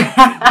too. That's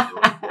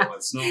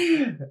it's not.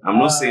 I'm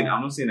not saying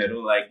I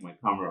don't like my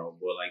camera,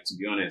 but like, to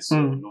be honest,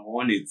 so number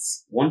one,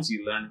 it's once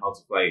you learn how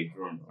to fly a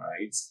drone,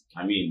 right?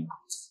 I mean,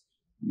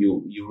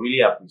 you really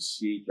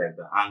appreciate like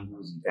the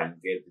angles you can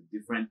get, the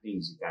different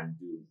things you can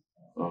do.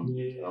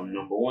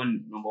 Number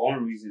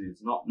one reason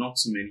is not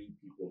too many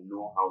people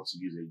know how to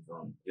use a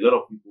drone. A lot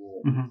of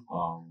people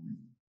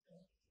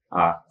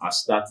are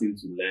starting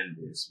to learn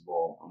this,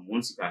 but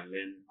once you can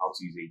learn how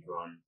to use a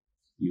drone,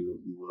 you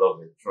will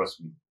love it.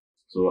 Trust me.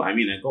 So I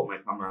mean, I got my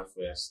camera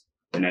first,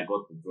 then I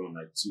got the drone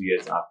like 2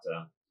 years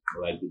after.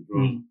 Like the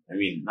drone, I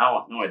mean,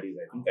 nowadays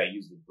I think I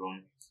use the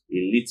drone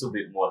a little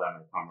bit more than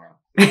my camera.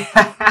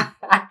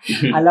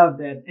 I love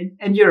that,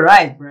 and you're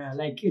right, bro.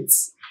 Like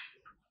it's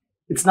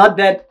not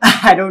that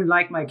I don't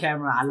like my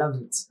camera. I love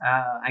it.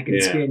 I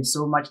can spend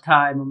so much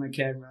time on my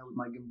camera with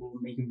my gimbal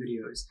making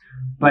videos,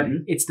 but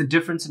it's the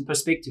difference in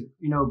perspective.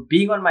 You know,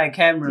 being on my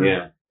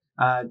camera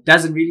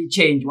doesn't really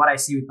change what I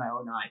see with my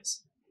own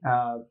eyes.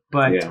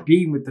 But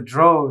being with the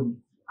drone,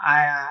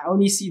 I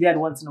only see that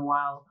once in a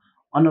while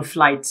on a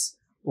flight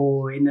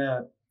or in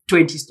a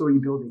 20-story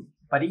building.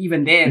 But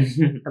even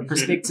then, the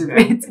perspective,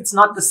 it's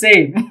not the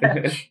same.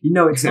 You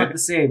know, it's not the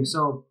same.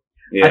 So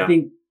I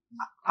think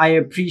I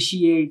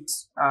appreciate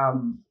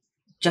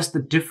just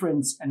the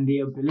difference and the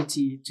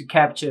ability to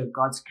capture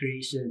God's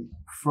creation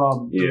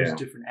from those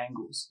different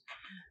angles.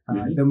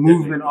 The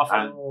movement of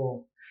it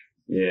all.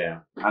 Yeah.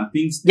 And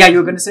things... Yeah, you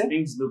were going to say?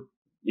 Things look...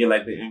 Yeah,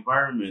 like the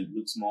environment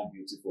looks more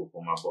beautiful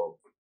from above.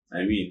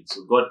 I mean,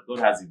 so God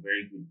has a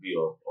very good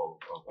view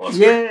of us.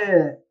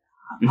 Yeah.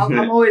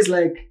 I'm always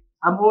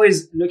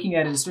looking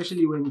at it,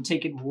 especially when you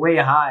take it way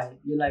high.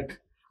 You're like,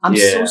 I'm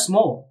so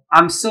small.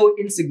 I'm so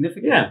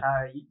insignificant.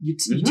 Yeah.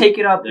 You take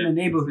it up in a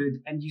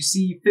neighborhood and you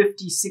see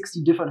 50,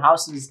 60 different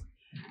houses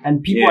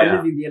and people are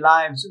living their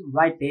lives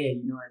right there,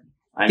 you know,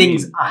 and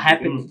things are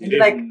happening. And they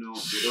don't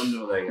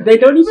know that. They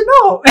don't even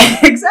know.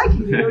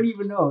 Exactly. They don't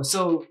even know.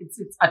 So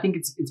I think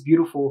it's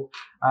beautiful.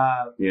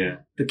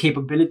 The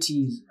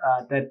capabilities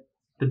that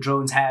the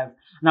drones have.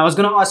 And I was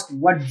going to ask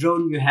what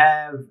drone you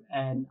have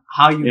and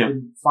how you've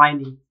been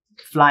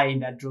flying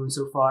that drone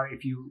so far,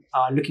 if you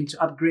are looking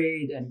to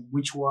upgrade, and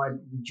which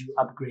one would you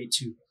upgrade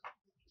to?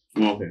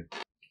 Okay,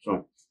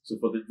 sure. So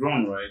for the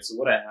drone, right? So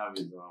what I have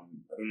is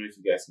I don't know if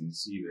you guys can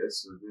see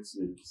this. So this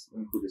is,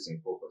 let me put this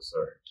in focus.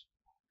 Sorry.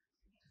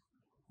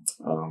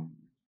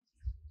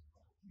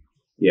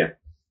 Yeah,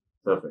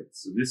 perfect.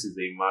 So this is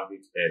a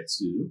Mavic Air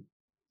 2.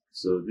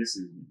 So this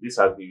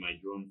has been my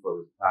drone for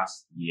the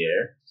past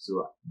year.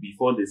 So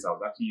before this, I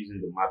was actually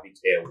using the Mavic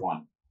Air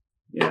 1.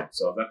 Yeah,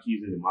 so I was actually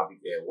using the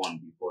Mavic Air 1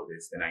 before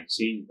this. Then I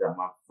changed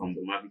from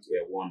the Mavic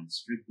Air 1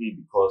 strictly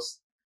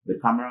because the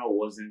camera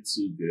wasn't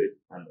too good,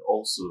 and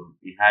also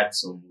it had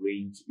some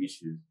range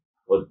issues.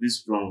 But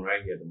this drone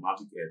right here, the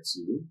Mavic Air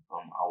 2, I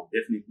would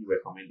definitely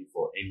recommend it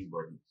for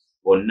anybody.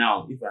 But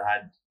now, if I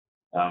had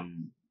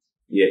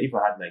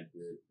like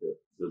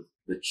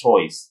the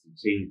choice to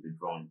change the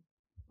drone,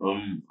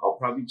 I'll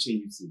probably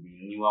change it to the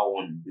newer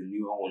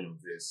one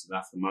of this.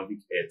 That's the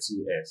Mavic Air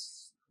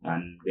 2S.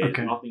 And there's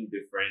nothing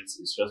different.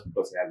 It's just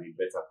because it has a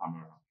better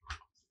camera.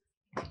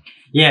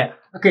 Yeah.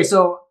 Okay.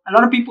 So a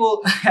lot of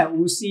people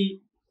will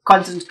see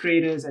content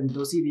creators and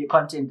they'll see their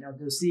content and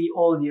they'll see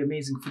all the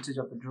amazing footage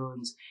of the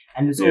drones,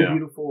 and it's all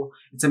beautiful.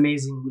 It's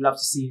amazing. We love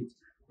to see it.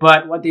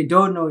 But what they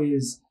don't know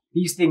is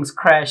these things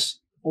crash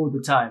all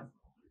the time.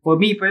 For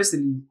me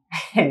personally,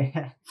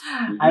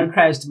 I've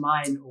crashed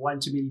mine one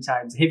too many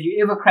times. Have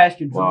you ever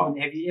crashed your drone?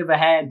 Wow. Have you ever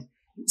had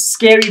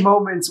scary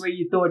moments where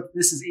you thought,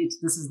 this is it,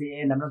 this is the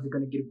end, I'm never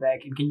going to get it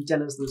back? And can you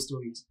tell us those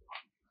stories?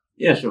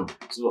 Yeah, sure.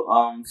 So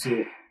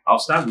I'll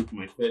start with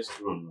my first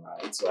drone,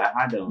 right? So I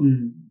had the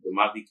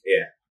Mavic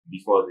Air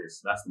before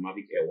this. That's the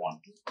Mavic Air 1.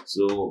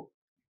 So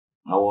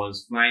I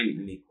was flying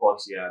in a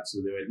courtyard. So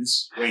there were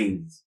these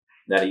strings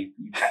that you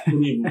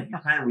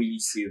can't really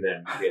see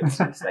them.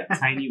 So it's like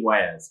tiny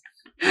wires.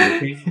 And the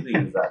crazy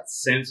thing is that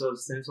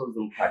sensors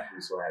don't catch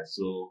these wires.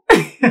 So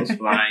I was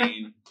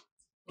flying.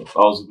 I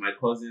was with my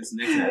cousins.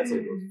 Next thing I saw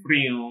it was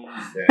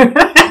freelance. Then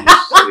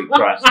it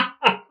crashed.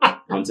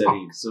 I'm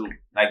telling you. So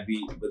like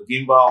the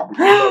gimbal of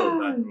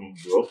that drone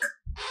broke.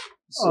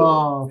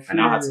 So I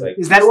now had to like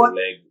is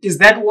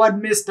that what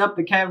messed up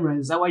the camera?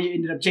 Is that why you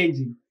ended up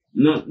changing?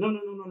 No.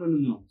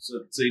 So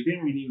it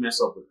didn't really mess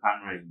up the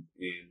camera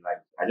in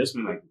like, I just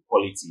meant like the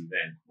quality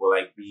then. But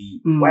like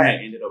why I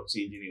ended up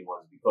changing it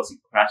was because it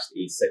crashed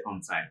a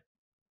second time.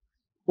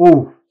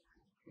 Oh.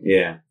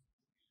 Yeah.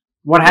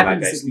 What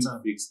happened? Like I still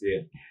fixed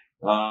it.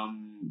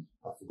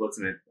 I've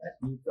forgotten it. I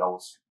think I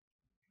was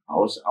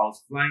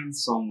flying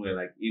somewhere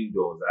like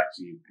indoors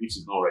actually, which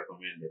is not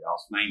recommended. I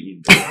was flying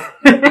indoors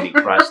and it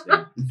crashed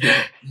then.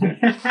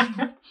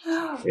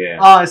 Yeah.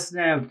 Oh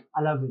snap!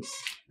 I love it.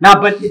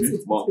 Now, but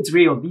it's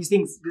real. These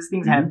things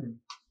happen.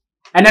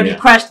 And have you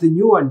crashed the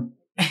new one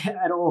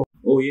at all?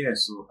 Oh yeah.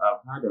 So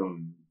I've had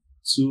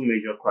two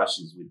major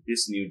crashes with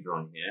this new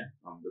drone here.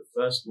 The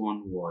first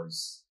one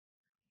was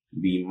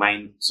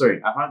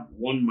I've had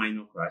one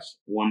minor crash,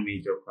 one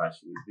major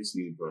crash with this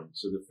new drone.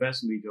 So the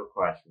first major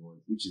crash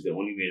which is the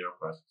only major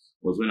crash,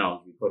 was when I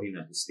was recording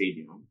at the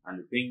stadium. And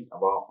the thing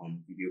about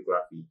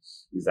videography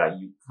is that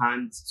the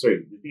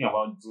thing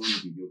about drone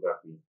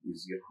videography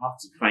is you have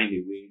to find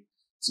a way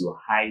to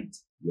hide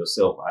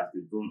yourself as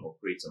the drone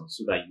operator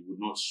so that you would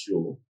not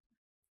show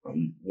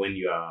when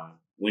you are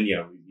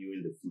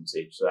reviewing the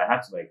footage. So I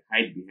had to like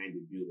hide behind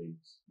the building,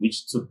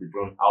 which took the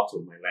drone out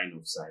of my line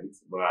of sight,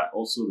 but I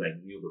also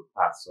like knew the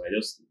path. So I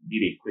just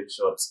did a quick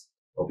shot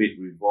of it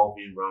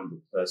revolving around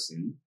the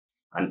person.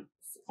 And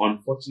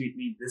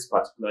unfortunately, this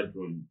particular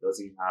drone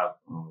doesn't have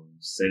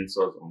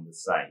sensors on the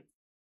side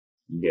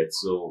yet.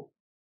 So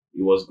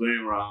it was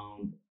going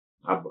around,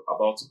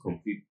 about to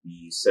complete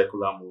the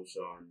circular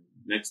motion.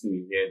 Next thing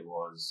we heard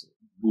was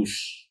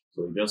bush.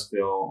 So it just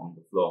fell on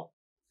the floor.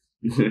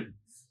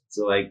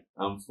 So like,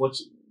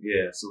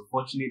 so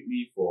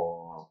fortunately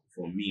for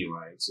me,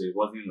 right? So it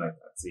wasn't like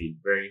at a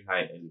very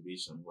high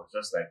elevation. It was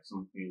just like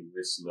something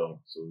this slow.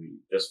 So we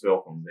just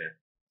fell from there.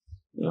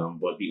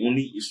 But the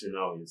only issue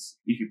now is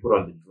if you put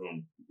on the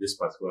drone, this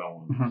particular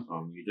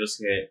one, you just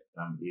hear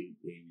a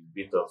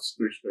bit of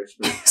scritch.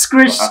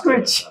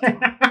 Scritch.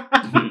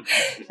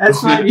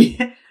 That's funny.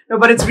 No,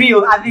 but it's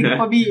real. I think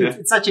for me,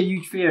 it's such a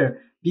huge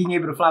fear. being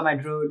able to fly my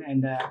drone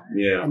and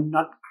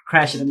not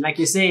crash it. And like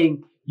you're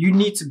saying, you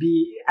need to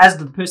be, as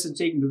the person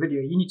taking the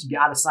video, you need to be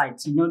out of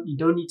sight. You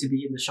don't need to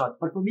be in the shot.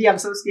 But for me, I'm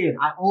so scared.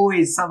 I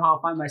always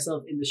somehow find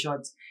myself in the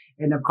shots,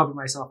 end up copying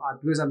myself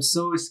out because I'm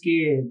so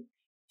scared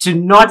to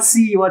not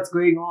see what's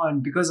going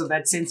on because of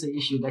that sensor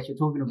issue that you're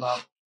talking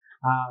about.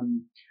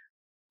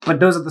 But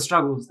those are the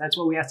struggles. That's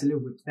what we have to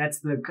live with. That's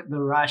the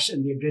rush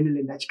and the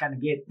adrenaline that you kind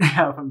of get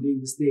from doing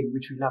this thing,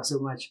 which we love so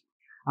much.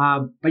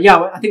 But yeah,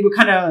 I think we're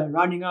kind of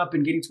rounding up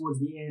and getting towards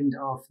the end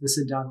of the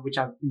sit down, which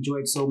I've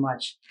enjoyed so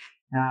much.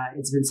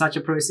 It's been such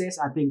a process.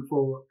 I think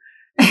for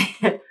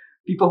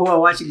people who are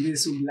watching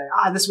this will be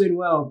like, this went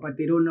well, but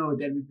they don't know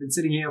that we've been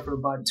sitting here for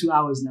about 2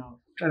 hours now,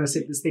 trying to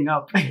set this thing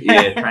up.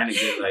 Yeah, trying to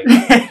get like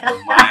the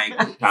mic,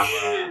 the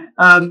camera.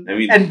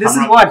 And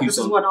this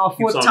is what our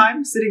fourth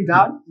time sitting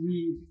down.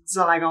 It's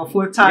like our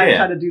fourth time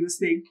trying to do this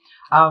thing.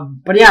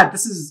 But yeah,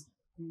 this is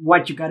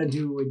what you gotta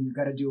do when you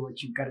gotta do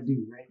what you gotta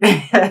do,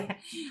 right?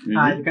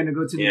 You're gonna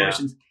go through the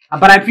motions.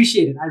 But I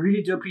appreciate it. I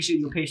really do appreciate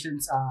your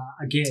patience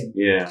again.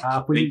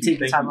 Yeah. For you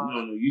taking time out.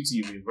 No, you two,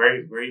 you've been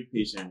very, very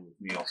patient with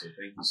me also.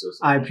 Thank you so much.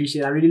 I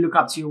appreciate it. I really look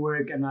up to your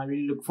work and I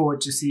really look forward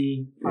to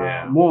seeing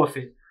more of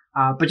it.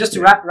 But just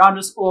to round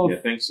us off. Yeah,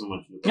 thanks so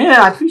much.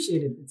 Yeah, I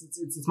appreciate it.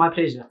 It's my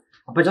pleasure.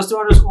 But just to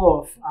round us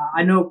off,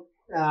 I know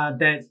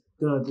that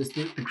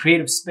the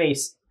creative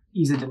space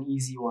isn't an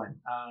easy one.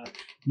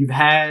 You've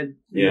had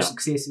your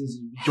successes,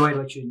 you've enjoyed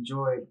what you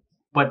enjoyed,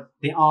 but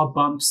there are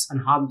bumps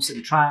and humps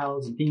and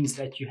trials and things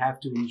that you have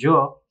to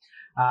endure.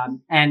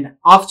 And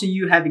after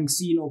you having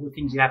seen all the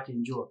things you have to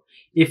endure,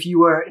 if you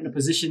were in a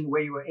position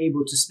where you were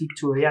able to speak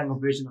to a younger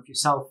version of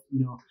yourself,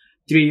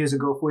 3 years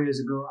ago, 4 years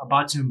ago,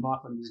 about to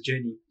embark on this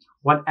journey,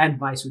 what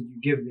advice would you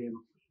give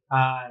them?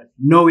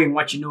 Knowing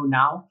what you know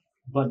now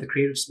about the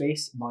creative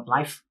space, about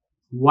life,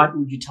 what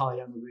would you tell a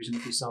younger version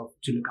of yourself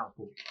to look out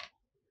for?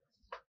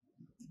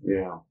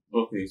 Yeah.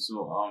 Okay.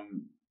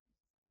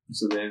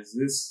 So there's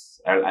this.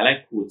 I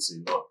like quotes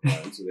a lot.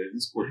 So there's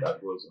this quote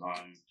that goes,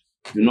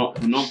 "Do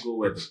not go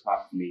where the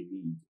path may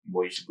lead,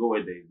 but you should go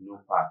where there is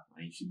no path,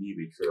 and you should leave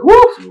a trail." Woo!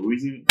 So the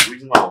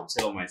reason why I'll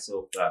tell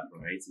myself that,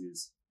 right,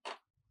 is,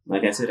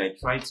 like I said, I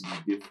try to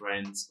be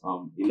different. A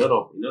lot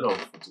of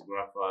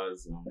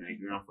photographers,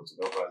 Nigerian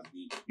photographers,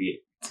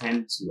 they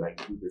tend to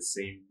like do the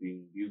same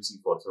thing, beauty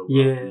photography.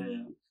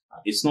 Yeah.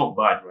 It's not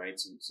bad, right?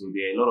 So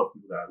there are a lot of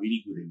people that are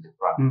really good in the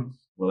craft.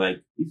 But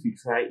like, if you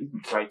try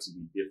to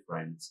be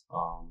different,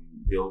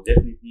 there will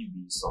definitely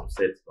be some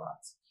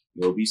setbacks.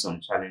 There will be some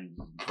challenges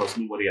because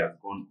nobody has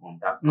gone on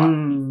that path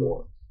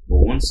before. But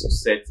once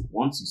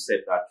you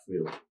set that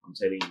trail, I'm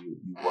telling you,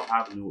 you will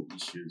have no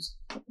issues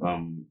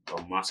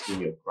of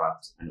mastering your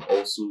craft, and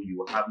also you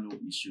will have no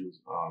issues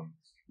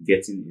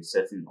getting a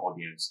certain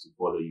audience to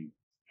follow you.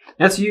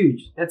 That's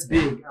huge. That's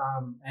big.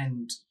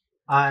 And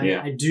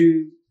I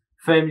do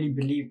firmly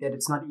believe that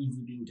it's not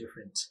easy being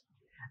different.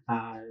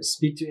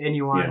 Speak to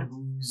anyone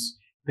who's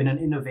been an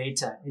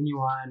innovator,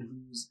 anyone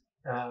who's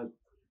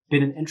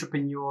been an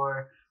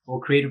entrepreneur or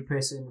creative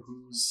person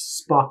who's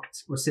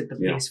sparked or set the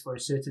pace for a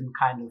certain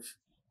kind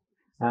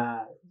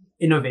of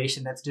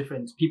innovation that's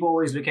different. People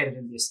always look at it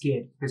and they're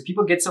scared because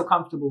people get so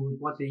comfortable with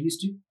what they're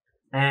used to,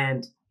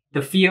 and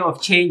the fear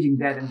of changing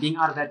that and being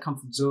out of that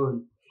comfort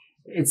zone,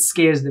 it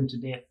scares them to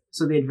death.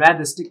 So they'd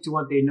rather stick to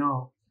what they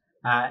know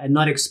and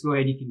not explore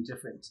anything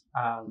different.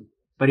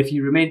 But if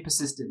you remain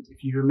persistent,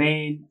 if you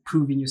remain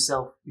proving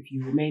yourself, if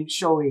you remain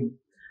showing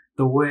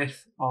the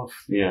worth of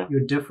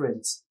your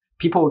difference,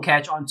 people will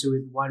catch on to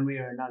it one way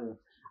or another.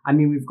 I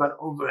mean, we've got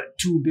over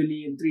 2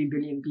 billion, 3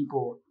 billion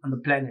people on the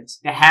planet.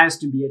 There has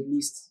to be at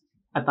least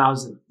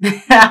 1,000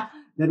 that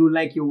will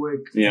like your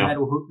work, that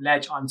will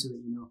latch onto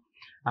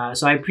it,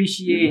 So I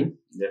appreciate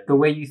the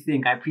way you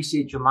think. I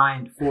appreciate your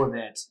mind for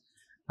that.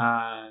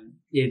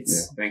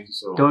 Thank you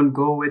so much. Don't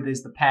go where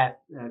there's the path.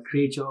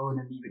 Create your own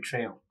and leave a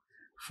trail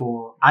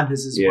for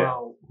others as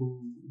well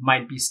who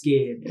might be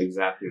scared.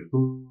 Exactly.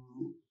 Who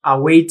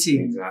are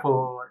waiting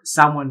for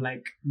someone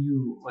like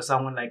you or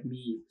someone like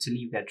me to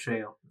leave that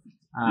trail.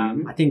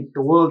 I think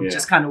the world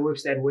just kind of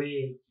works that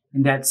way,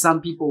 in that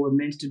some people were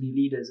meant to be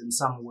leaders and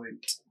some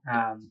weren't.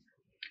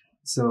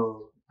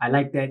 So I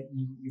like that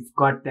you've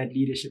got that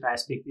leadership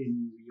aspect in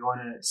you. You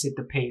want to set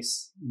the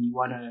pace. You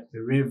want to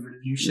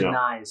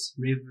revolutionize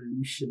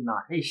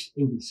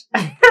English.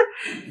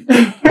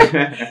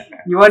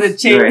 You want to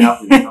change.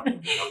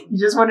 You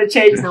just want to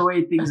change the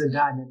way things are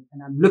done.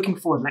 And I'm looking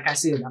forward. Like I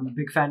said, I'm a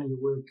big fan of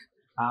your work.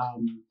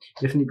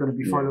 Definitely going to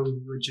be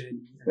following your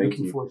journey. And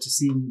looking forward to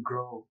seeing you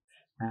grow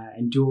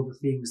and do all the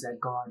things that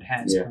God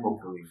has planned out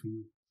for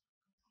you.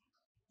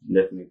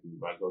 Definitely,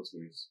 by God's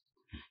grace.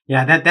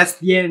 Yeah, that's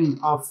the end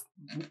of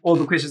all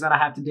the questions that I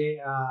have today.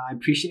 I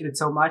appreciate it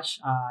so much.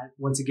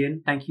 Once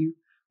again, thank you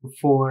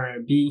for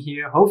being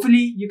here.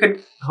 Hopefully you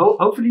can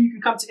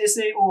come to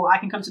SA, or I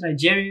can come to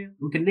Nigeria.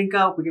 We can link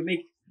up. We can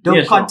make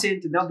dope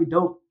content, and that'll be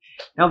dope.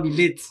 That'll be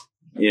lit.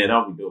 Yeah,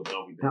 that'll be dope.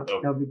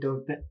 That'll be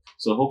dope.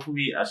 So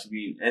hopefully I should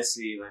be in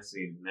SA, let's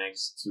say, in the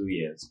next 2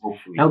 years.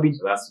 Hopefully. That'll be.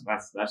 So that's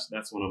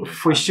one of the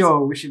for plans.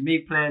 Sure. We should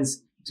make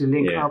plans. to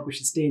link up. We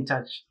should stay in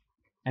touch,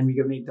 and we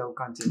can make dope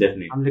content.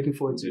 Definitely. I'm looking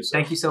forward to it.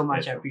 Thank you so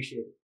much. I appreciate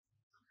it.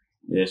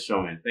 Yeah,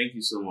 sure, man. Thank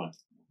you so much.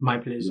 My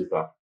pleasure.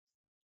 Luca.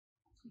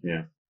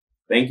 Yeah.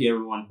 Thank you,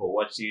 everyone, for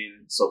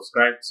watching.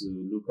 Subscribe to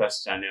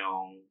Luca's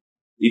channel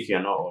if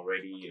you're not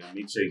already.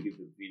 Make sure you give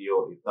the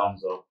video a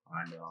thumbs up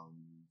and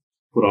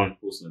put on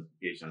post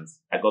notifications.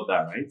 I got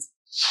that right?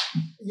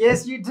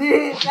 Yes, you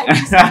did. Thank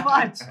you so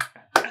much.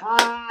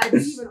 I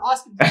didn't even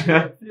ask you to do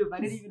that, Flip. I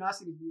didn't even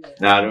ask you to do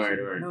that. Nah, don't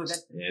worry. No,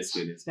 it's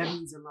good. That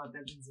means a lot.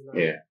 That means a lot.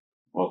 Yeah.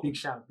 Okay. Big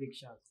shout.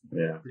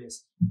 Yeah.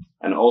 Please.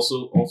 And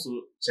also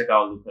check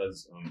out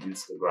Luca's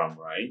Instagram,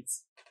 right?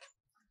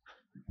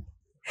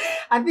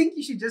 I think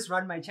you should just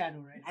run my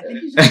channel, right? I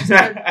think you should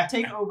just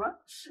take over.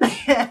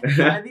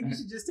 I think you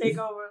should just take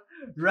over,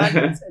 run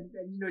it,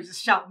 and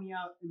just shout me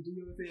out and do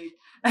your thing.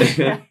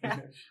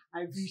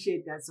 I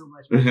appreciate that so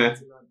much.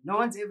 That's a lot. No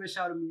one's ever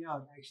shouted me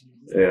out, actually.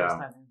 This is the first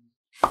time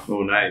ever.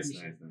 Oh, nice.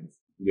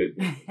 Good.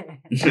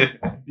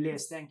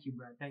 Bless. Thank you,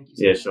 bro. Thank you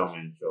so much. Sure,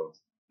 man. Sure.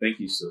 Thank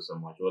you so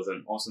much. It was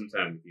an awesome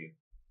time with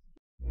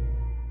you.